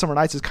 Hot Summer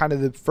Nights is kind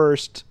of the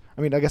first.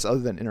 I mean, I guess other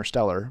than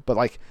Interstellar, but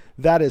like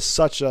that is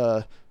such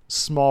a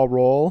small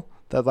role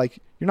that like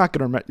you're not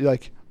gonna remember.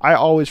 Like I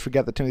always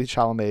forget that Timothy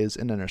Chalamet is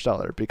in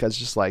Interstellar because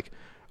just like,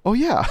 oh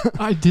yeah,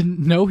 I didn't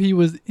know he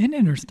was in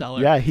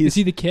Interstellar. Yeah, is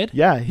he the kid?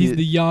 Yeah, he's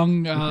the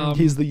young.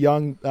 He's the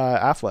young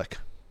Affleck,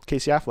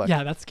 Casey Affleck.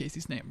 Yeah, that's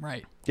Casey's name,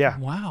 right? Yeah.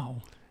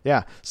 Wow.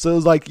 Yeah. So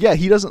like, yeah,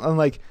 he doesn't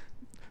like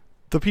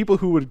the people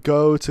who would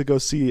go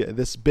see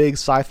this big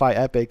sci-fi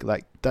epic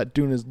like that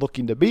Dune is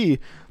looking to be.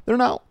 They're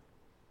not,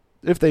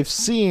 if they've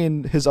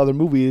seen his other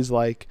movies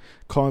like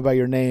Call Me by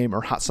Your Name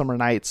or Hot Summer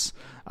Nights,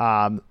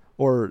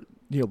 or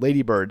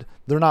Lady Bird,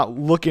 they're not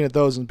looking at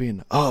those and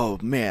being, oh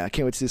man, I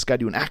can't wait to see this guy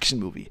do an action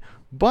movie.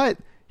 But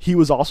he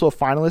was also a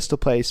finalist to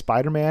play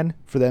Spider-Man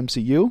for the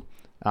MCU.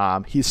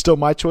 He's still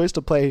my choice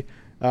to play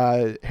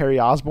Harry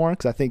Osborn,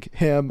 because I think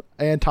him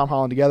and Tom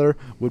Holland together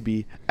would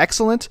be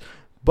excellent.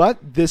 But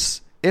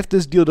if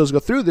this deal does go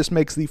through, this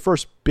makes the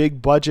first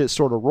big budget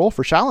sort of role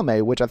for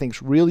Chalamet, which I think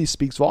really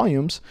speaks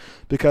volumes,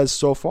 because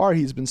so far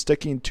he's been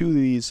sticking to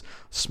these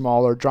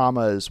smaller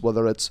dramas,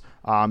 whether it's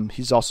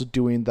he's also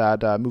doing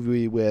that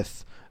movie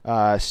with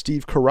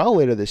Steve Carell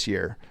later this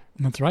year.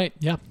 That's right.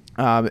 Yeah.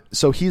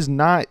 So he's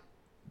not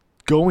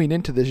going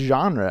into this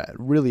genre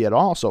really at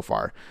all so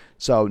far.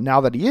 So now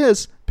that he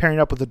is pairing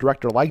up with a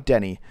director like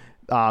Denny,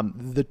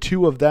 the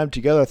two of them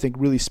together I think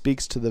really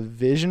speaks to the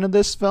vision of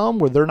this film,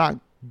 where they're not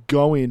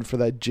going for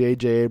that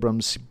J.J.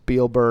 Abrams,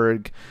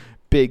 Spielberg,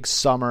 big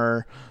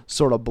summer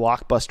sort of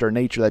blockbuster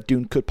nature that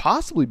Dune could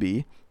possibly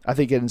be. I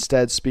think it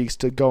instead speaks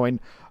to going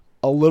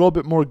a little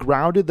bit more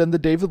grounded than the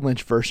David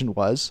Lynch version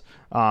was,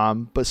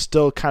 but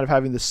still kind of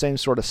having the same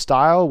sort of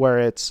style where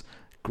it's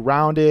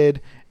grounded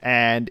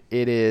and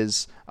it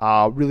is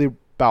really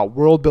about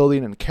world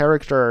building and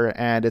character,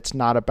 and it's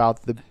not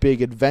about the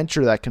big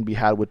adventure that can be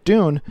had with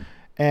Dune.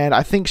 And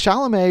I think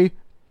Chalamet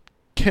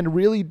can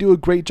really do a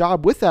great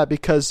job with that,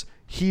 because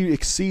he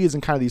exceeds in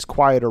kind of these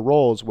quieter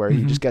roles where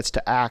he just gets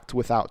to act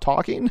without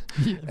talking.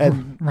 Yeah,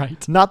 and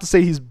right. Not to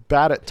say he's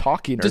bad at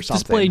talking or just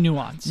something. Display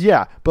nuance.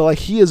 Yeah, but like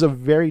he is a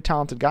very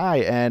talented guy,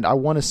 and I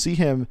want to see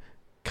him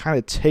kind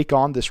of take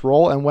on this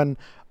role. And when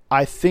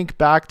I think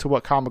back to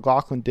what Kyle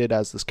MacLachlan did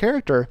as this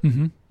character,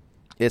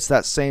 it's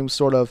that same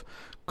sort of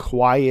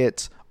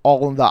quiet,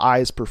 all in the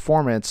eyes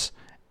performance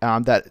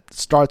that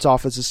starts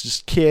off as this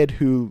just kid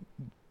who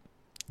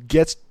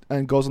gets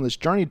and goes on this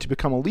journey to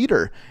become a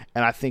leader.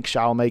 And I think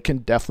Chalamet can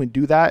definitely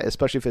do that,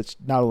 especially if it's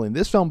not only in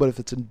this film, but if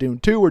it's in Dune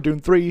 2 or Dune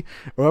 3,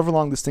 or however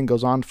long this thing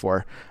goes on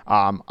for.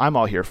 I'm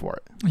all here for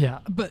it. Yeah,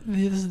 but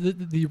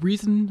the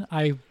reason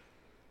I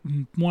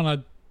want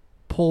to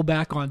pull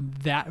back on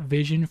that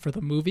vision for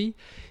the movie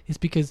is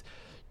because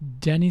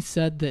Denny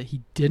said that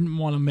he didn't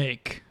want to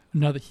make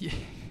another...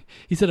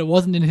 He said it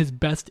wasn't in his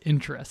best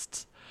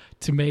interests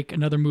to make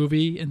another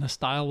movie in the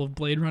style of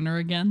Blade Runner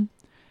again.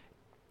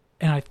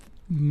 And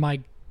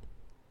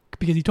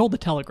because he told The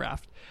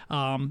Telegraph,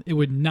 it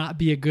would not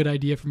be a good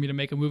idea for me to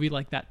make a movie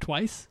like that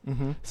twice.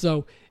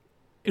 So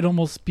it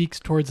almost speaks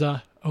towards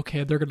they're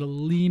going to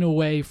lean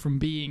away from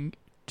being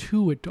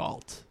too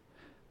adult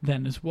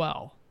then as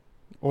well.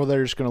 Or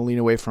they're just going to lean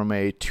away from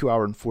a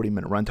 2-hour and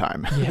 40-minute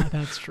runtime. Yeah,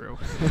 that's true.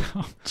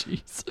 Oh,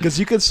 jeez. Because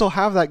you can still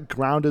have that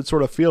grounded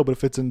sort of feel, but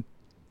if it's in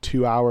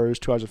 2 hours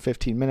and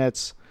 15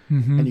 minutes,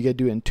 and you get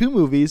to do it in 2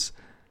 movies,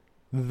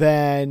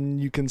 then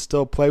you can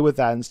still play with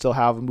that and still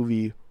have a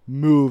movie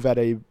move at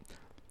a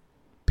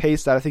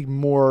pace that I think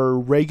more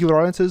regular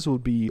audiences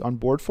would be on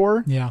board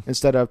for. Yeah.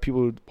 Instead of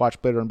people who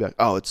watch Blade Runner and be like,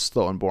 oh, it's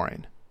slow and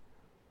boring.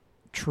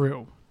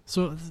 True.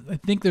 So I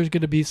think there's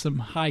going to be some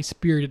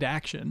high-spirited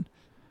action.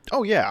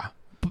 Oh, yeah.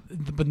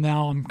 But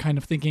now I'm kind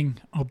of thinking,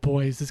 oh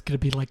boy, is this going to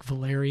be like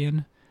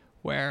Valerian,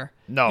 where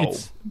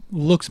it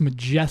looks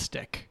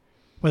majestic,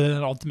 but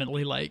then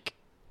ultimately like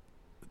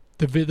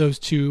those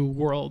two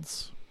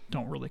worlds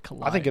don't really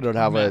collide. I think it would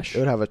have a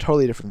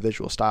totally different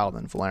visual style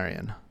than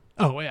Valerian.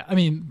 Oh yeah, I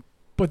mean,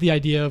 but the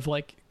idea of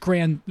like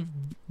grand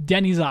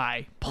Denny's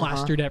eye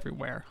plastered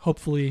everywhere,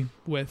 hopefully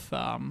with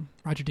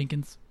Roger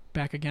Deakins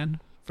back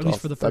again at least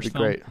for the first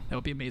film. Great. That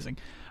would be amazing.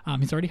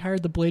 He's already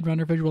hired the Blade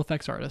Runner visual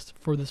effects artist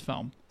for this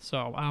film.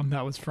 So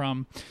that was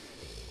from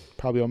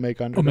probably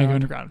Omega Underground. Omega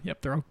Underground.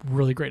 Yep, they're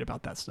really great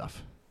about that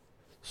stuff.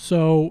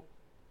 So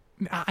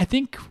I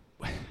think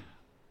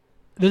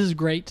this is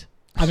great.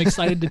 I'm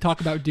excited to talk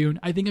about Dune.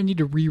 I think I need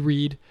to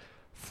reread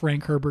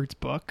Frank Herbert's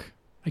book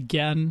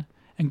again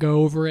and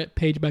go over it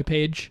page by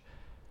page.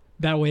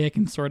 That way I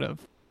can sort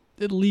of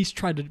at least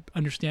try to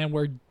understand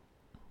where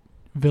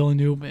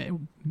Villeneuve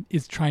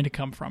is trying to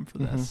come from for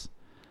this.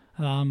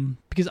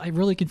 Because I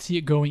really can see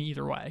it going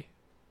either way.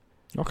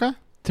 Okay.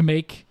 To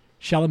make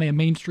Chalamet a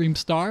mainstream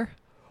star,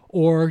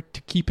 or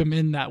to keep him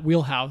in that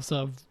wheelhouse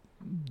of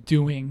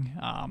doing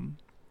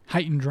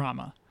heightened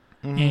drama.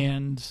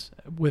 And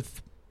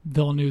with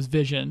Villeneuve's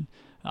vision,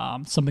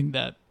 something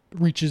that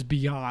reaches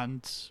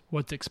beyond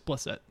what's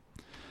explicit.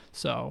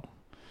 So,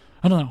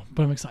 I don't know,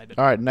 but I'm excited.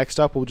 All right, next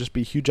up will just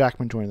be Hugh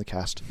Jackman joining the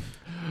cast.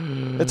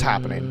 It's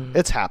happening.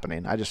 It's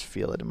happening. I just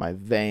feel it in my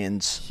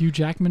veins. Hugh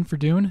Jackman for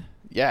Dune?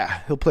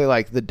 Yeah, he'll play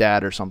like the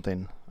dad or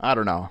something. I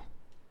don't know.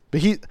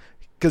 But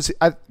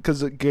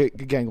because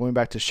again, going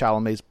back to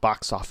Chalamet's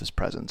box office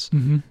presence,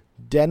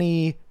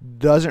 Denny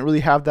doesn't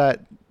really have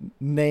that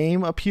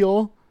name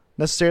appeal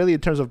necessarily in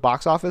terms of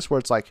box office, where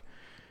it's like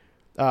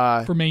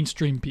for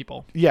mainstream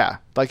people. Yeah,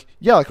 like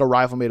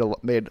Arrival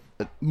made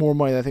more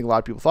money than I think a lot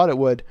of people thought it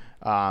would.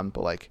 But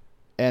like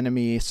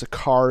Enemy,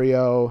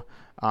 Sicario,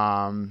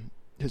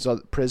 his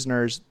other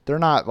Prisoners, they're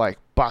not like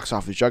box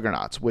office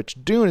juggernauts.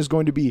 Which Dune is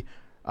going to be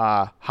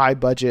high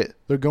budget.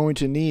 They're going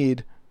to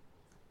need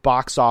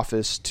box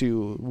office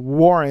to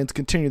warrant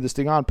continue this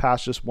thing on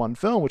past just one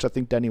film, which I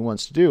think Denny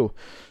wants to do.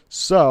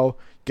 So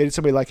getting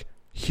somebody like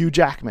Hugh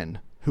Jackman,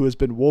 who has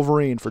been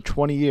Wolverine for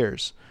 20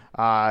 years,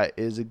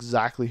 is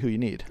exactly who you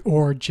need.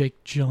 Or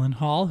Jake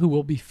Gyllenhaal, who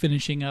will be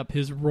finishing up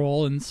his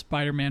role in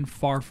Spider-Man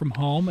Far From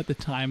Home at the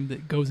time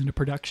that goes into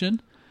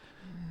production.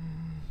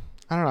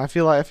 I don't know.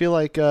 I feel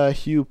like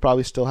Hugh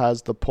probably still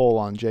has the pull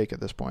on Jake at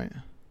this point.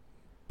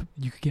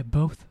 You could get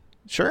both.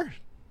 Sure.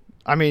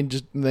 I mean,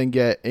 just then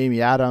get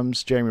Amy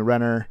Adams, Jeremy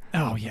Renner.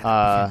 Oh yeah,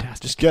 that'd be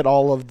fantastic. Just get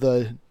all of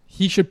the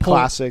pull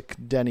classic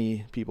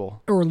Denny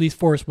people, or at least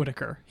Forrest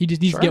Whitaker. He just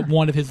needs to get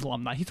one of his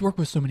alumni. He's worked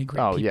with so many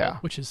great people,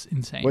 which is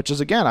insane. Which is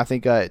again, I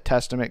think, a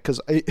testament,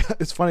 because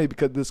it's funny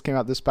because this came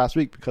out this past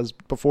week. Because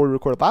before we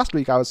recorded last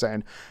week, I was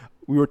saying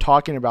we were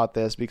talking about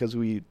this because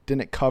we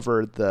didn't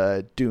cover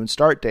the Dune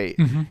start date,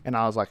 and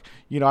I was like,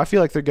 I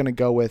feel like they're going to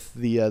go with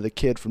the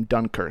kid from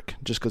Dunkirk,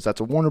 just because that's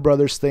a Warner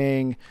Brothers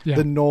thing,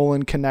 the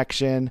Nolan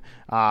connection.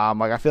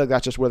 Like I feel like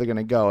that's just where they're going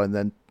to go, and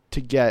then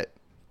to get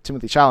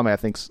Timothée Chalamet, I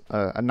think's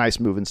a nice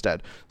move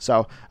instead.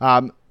 So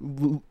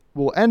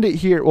we'll end it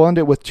here. We'll end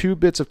it with two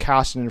bits of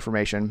casting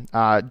information.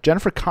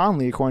 Jennifer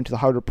Connelly, according to the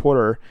Hollywood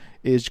Reporter,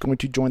 is going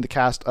to join the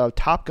cast of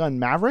Top Gun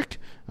Maverick.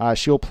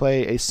 She'll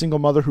play a single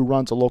mother who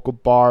runs a local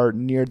bar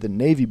near the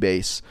Navy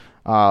base,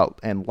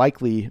 and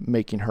likely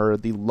making her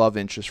the love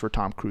interest for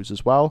Tom Cruise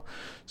as well.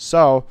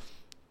 So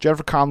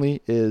Jennifer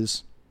Connelly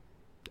is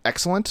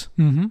excellent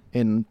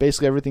in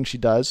basically everything she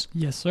does.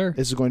 Yes, sir.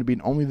 This is going to be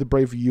an Only the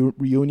Brave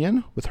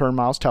reunion with her and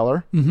Miles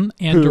Teller. And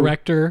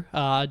director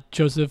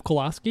Joseph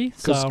Kosinski.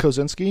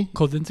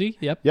 Kosinski.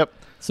 Yep.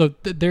 So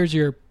there's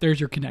your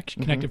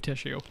connective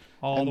tissue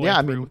all the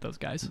way through with those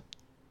guys.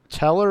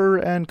 Teller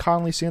and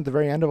Connelly scene at the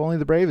very end of Only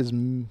the Brave is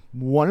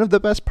one of the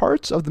best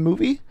parts of the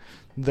movie.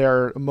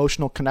 Their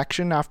emotional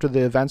connection after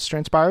the events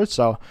transpired.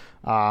 So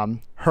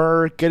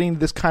her getting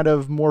this kind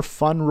of more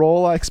fun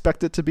role, I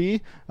expect it to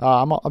be,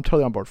 I'm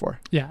totally on board for.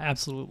 Yeah,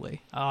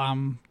 absolutely.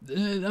 I'm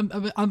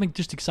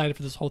just excited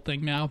for this whole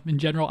thing now. In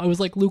general, I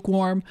was like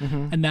lukewarm,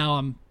 and now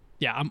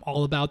I'm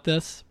all about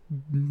this.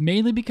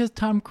 Mainly because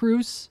Tom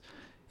Cruise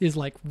is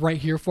like right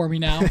here for me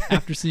now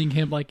after seeing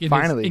him like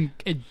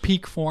in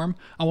peak form.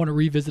 I want to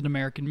revisit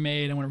American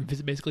Made. I want to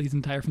revisit basically his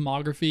entire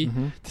filmography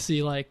to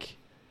see like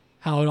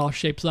how it all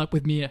shapes up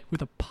with me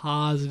with a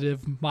positive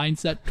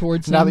mindset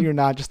towards him. Now that you're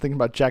not just thinking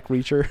about Jack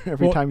Reacher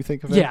every time you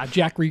think of it. Yeah,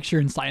 Jack Reacher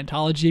and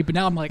Scientology. But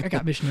now I'm like, I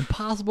got Mission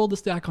Impossible to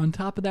stack on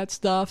top of that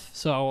stuff.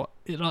 So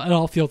it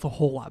all feels a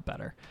whole lot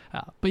better.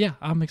 But yeah,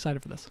 I'm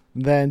excited for this.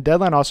 Then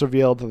Deadline also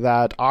revealed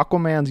that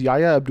Aquaman's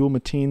Yahya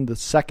Abdul-Mateen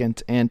II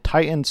and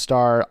Titan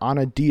star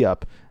Anna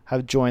Diop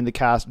have joined the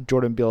cast of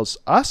Jordan Peele's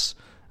Us.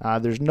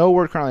 There's no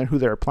word currently on who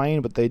they're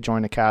playing, but they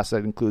join a cast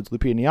that includes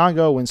Lupita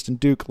Nyong'o, Winston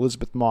Duke,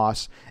 Elizabeth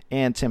Moss,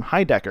 and Tim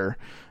Heidecker.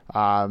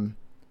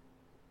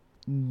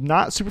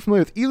 Not super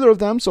familiar with either of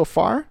them so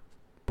far.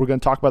 We're going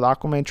to talk about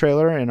the Aquaman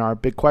trailer, and our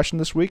big question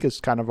this week is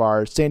kind of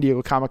our San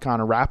Diego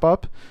Comic-Con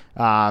wrap-up.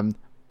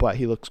 But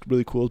he looks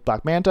really cool as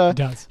Black Manta. He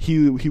does.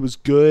 He was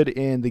good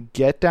in The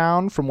Get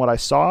Down from what I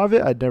saw of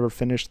it. I'd never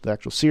finished the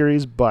actual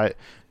series, but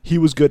he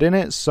was good in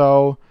it,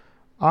 so...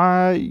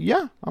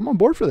 I'm on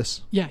board for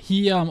this. Yeah,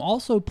 he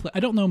also I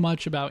don't know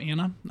much about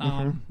Anna.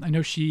 I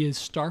know she is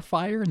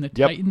Starfire in the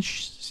Titans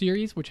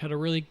series, which had a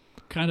really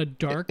kind of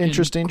dark,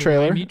 interesting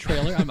trailer.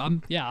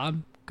 I'm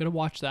gonna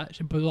watch that.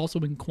 But also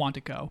in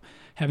Quantico.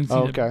 Haven't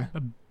seen a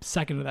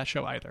second of that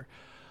show either.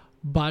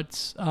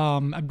 But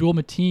Abdul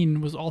Mateen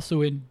was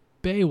also in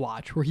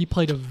Baywatch, where he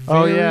played a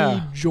very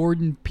yeah.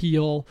 Jordan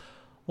Peele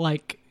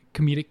like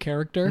comedic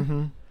character.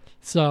 Mm-hmm.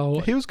 So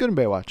He was good in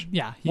Baywatch.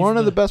 yeah, he's One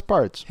of the best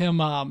parts. him.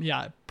 Lecturing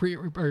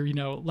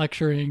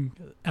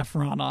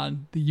Efron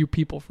on the "you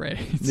people"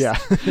 phrase. Yeah.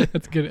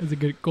 That's good. It's a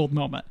good gold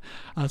moment,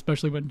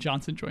 especially when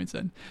Johnson joins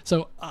in.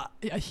 So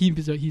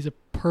he's a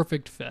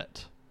perfect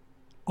fit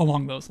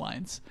along those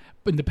lines.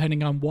 But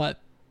depending on what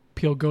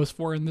Peele goes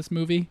for in this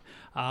movie,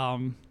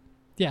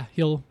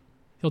 he'll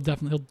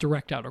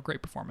direct out a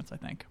great performance, I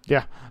think.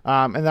 Yeah.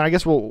 And then I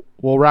guess we'll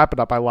wrap it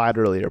up. I lied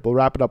earlier. We'll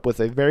wrap it up with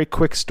a very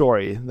quick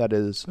story that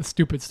is A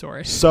stupid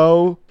story.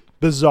 so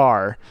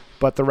bizarre.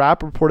 But The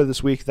Wrap reported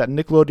this week that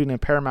Nickelodeon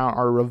and Paramount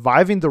are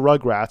reviving the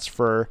Rugrats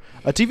for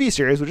a TV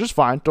series, which is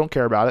fine. Don't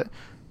care about it.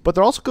 But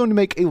they're also going to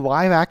make a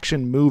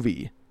live-action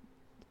movie,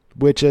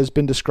 which has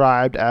been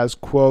described as,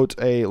 quote,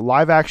 a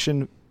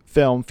live-action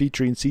film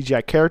featuring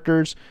CGI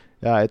characters.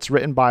 It's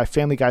written by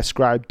Family Guy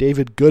scribe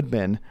David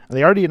Goodman, and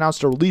they already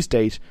announced a release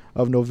date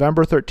of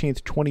November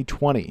 13th,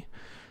 2020.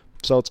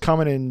 So it's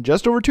coming in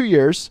just over 2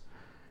 years.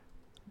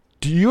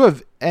 Do you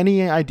have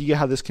any idea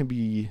how this can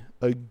be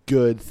a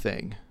good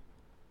thing?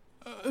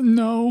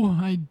 No,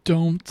 I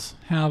don't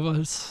have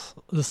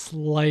the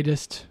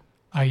slightest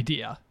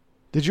idea.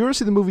 Did you ever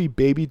see the movie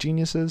Baby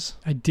Geniuses?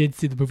 I did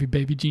see the movie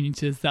Baby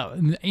Geniuses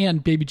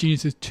and Baby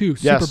Geniuses 2,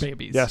 Yes, Super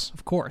Babies. yes.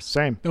 Of course.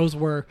 Same. Those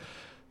were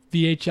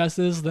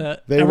VHSs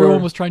that They everyone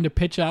were- was trying to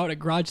pitch out at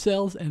garage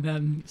sales and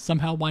then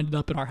somehow winded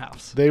up in our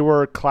house. They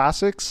were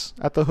classics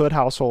at the Hood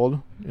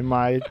household in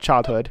my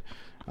childhood.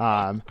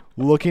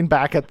 Looking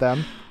back at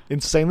them,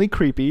 insanely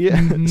creepy,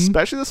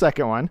 especially the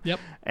second one. Yep.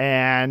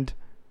 And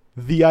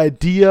the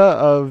idea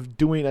of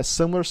doing a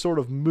similar sort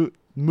of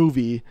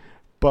movie,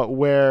 but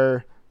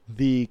where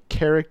the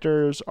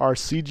characters are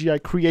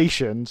CGI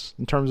creations,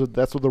 in terms of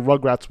that's what the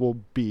Rugrats will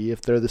be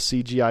if they're the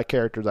CGI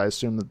characters. I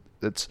assume that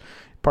it's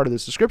part of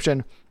this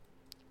description.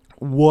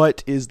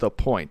 What is the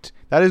point?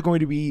 That is going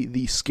to be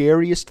the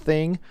scariest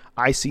thing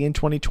I see in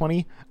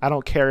 2020. I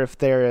don't care if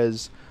there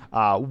is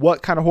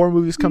what kind of horror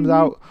movies comes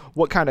out,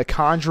 what kind of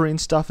Conjuring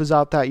stuff is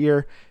out that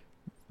year.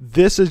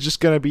 This is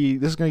going to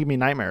give me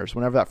nightmares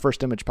whenever that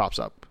first image pops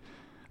up.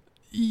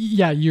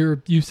 Yeah,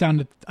 you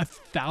sounded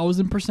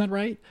 1,000%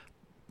 right.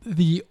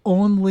 The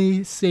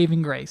only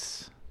saving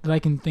grace that I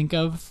can think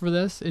of for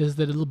this is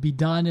that it'll be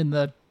done in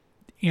the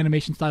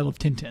animation style of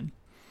Tintin.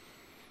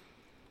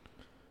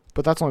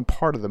 But that's only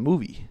part of the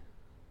movie.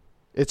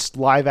 It's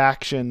live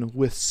action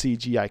with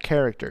CGI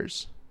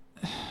characters.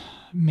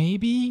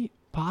 Maybe,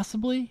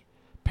 possibly.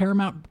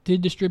 Paramount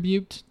did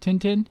distribute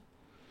Tintin.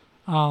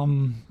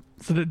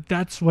 So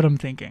that's what I'm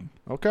thinking.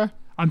 Okay.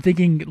 I'm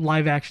thinking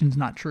live action's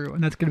not true,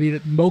 and that's going to be the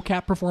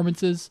mocap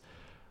performances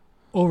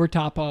over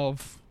top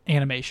of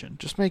animation.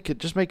 Just make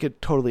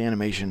it totally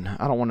animation.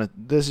 I don't want to.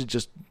 This is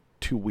just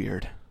too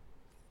weird.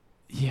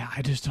 Yeah,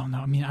 I just don't know.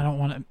 I mean, I don't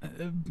want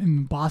to.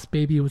 Boss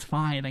Baby was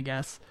fine, I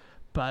guess,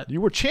 but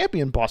You were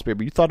champion, Boss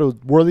Baby. You thought it was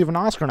worthy of an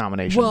Oscar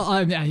nomination. well,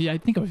 I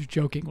think I was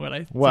joking when I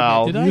said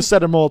well, that. Did I? you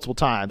said it multiple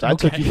times. I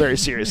took Okay. you very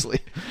seriously.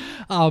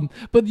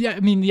 But yeah, I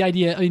mean, the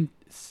idea. I mean,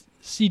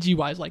 CG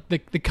wise, like the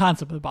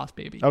concept of the Boss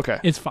Baby, Okay.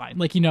 it's fine.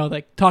 Like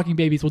like Talking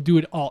Babies will do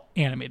it all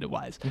animated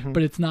wise,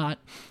 but it's not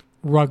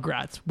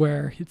Rugrats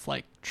where it's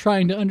like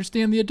trying to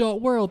understand the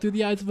adult world through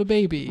the eyes of a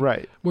baby,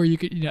 Right. Where you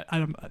could, I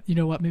don't, you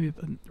know what? Maybe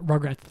the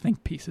Rugrats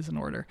think piece is in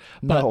order.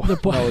 But No, the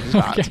point, no, it is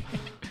not. Okay.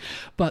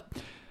 But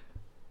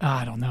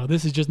I don't know.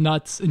 This is just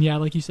nuts. And yeah,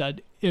 like you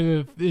said,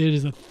 if it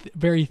is a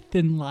very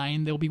thin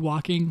line they'll be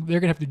walking, they're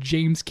gonna have to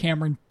James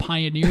Cameron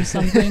pioneer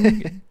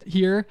something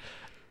here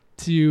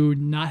to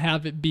not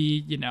have it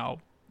be,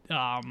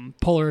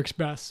 Polar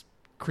Express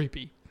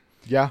creepy.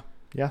 Yeah.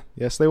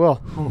 Yes, they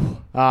will.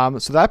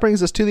 So that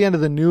brings us to the end of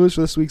the news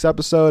for this week's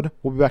episode.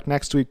 We'll be back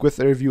next week with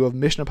a review of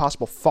Mission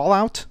Impossible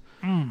Fallout.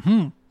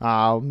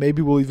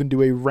 Maybe we'll even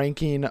do a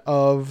ranking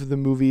of the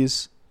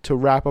movies to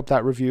wrap up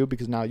that review,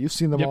 because now you've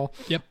seen them all.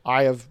 Yep.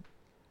 I have,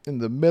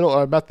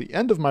 I'm at the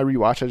end of my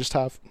rewatch. I just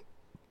have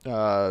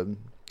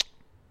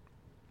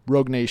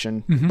Rogue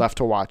Nation left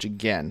to watch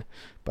again.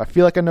 But I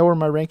feel like I know where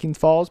my ranking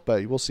falls,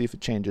 but we'll see if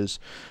it changes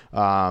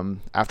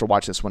after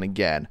watching this one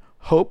again.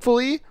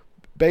 Hopefully,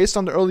 based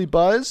on the early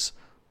buzz,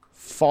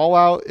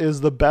 Fallout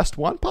is the best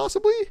one,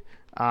 possibly.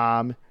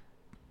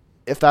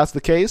 If that's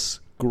the case,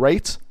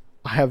 great.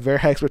 I have very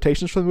high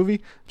expectations for the movie.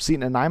 I'm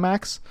seeing it in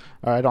IMAX.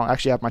 I don't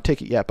actually have my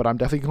ticket yet, but I'm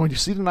definitely going to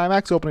see it in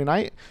IMAX opening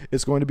night.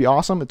 It's going to be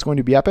awesome. It's going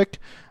to be epic.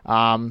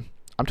 I'm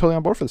totally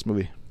on board for this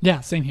movie. Yeah,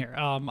 same here.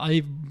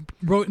 I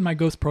wrote in my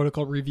Ghost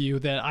Protocol review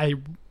that I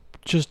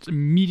just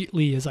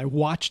immediately, as I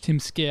watched him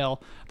scale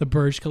the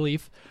Burj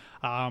Khalifa,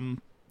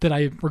 that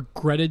I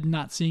regretted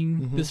not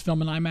seeing this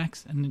film in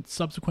IMAX, and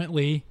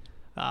subsequently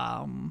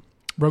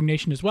Rogue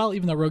Nation as well,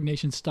 even though Rogue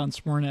Nation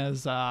stunts weren't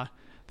as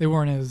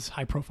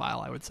high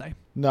profile, I would say.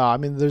 No, I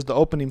mean, there's the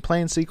opening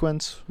plane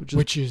sequence,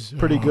 which is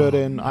pretty good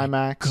in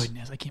IMAX.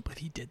 Goodness, I can't believe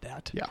he did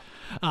that.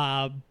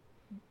 Yeah.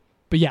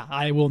 But yeah,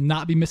 I will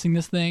not be missing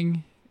this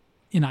thing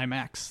in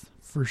IMAX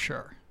for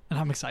sure. and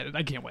I'm excited.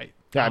 I can't wait.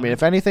 Yeah, I mean,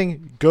 if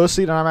anything, go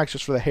see it on IMAX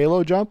just for the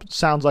Halo jump.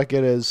 Sounds like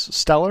it is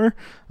stellar.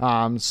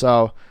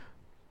 So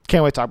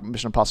can't wait to talk about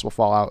Mission Impossible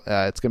Fallout.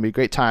 It's going to be a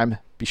great time.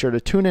 Be sure to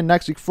tune in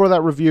next week for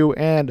that review.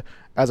 And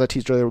as I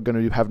teased earlier, we're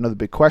going to have another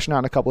big question out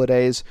in a couple of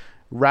days.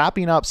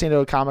 Wrapping up San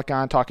Diego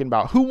Comic-Con, talking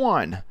about who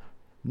won.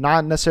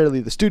 Not necessarily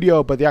the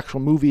studio, but the actual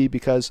movie,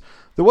 because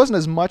there wasn't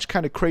as much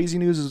kind of crazy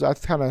news as I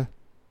kind of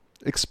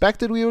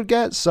expected we would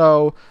get.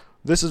 So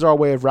this is our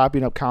way of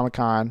wrapping up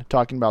Comic-Con,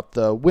 talking about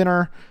the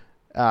winner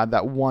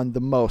that won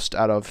the most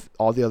out of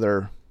all the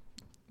other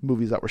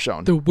movies that were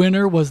shown. The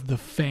winner was the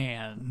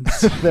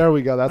fans. There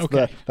we go.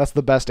 That's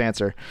the best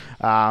answer.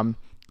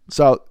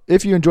 So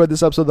if you enjoyed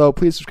this episode, though,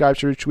 please subscribe,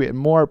 share, retweet, and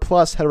more.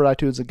 Plus, head over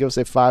to iTunes and give us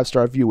a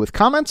 5-star review with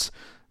comments.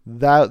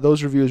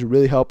 Those reviews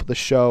really help the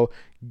show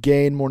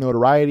gain more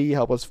notoriety,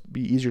 help us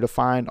be easier to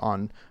find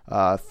on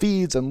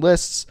feeds and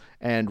lists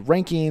and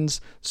rankings.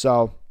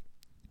 So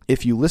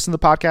if you listen to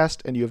the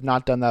podcast and you have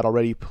not done that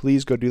already,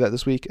 please go do that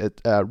this week.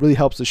 It really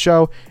helps the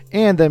show.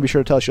 And then be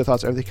sure to tell us your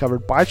thoughts on everything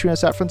covered by tweeting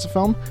us at Friends of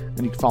Film.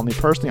 And you can follow me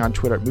personally on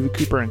Twitter at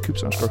MovieCooper and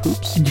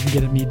Coops_Hoops. And you can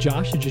get at me,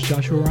 Josh, at just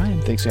Joshua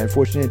Ryan. Thanks again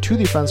for tuning in to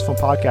the Friends of Film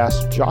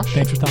podcast. Josh.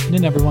 Thanks for stopping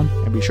in, everyone.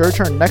 And be sure to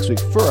turn next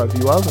week for a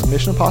review of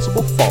Mission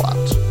Impossible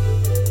Fallout.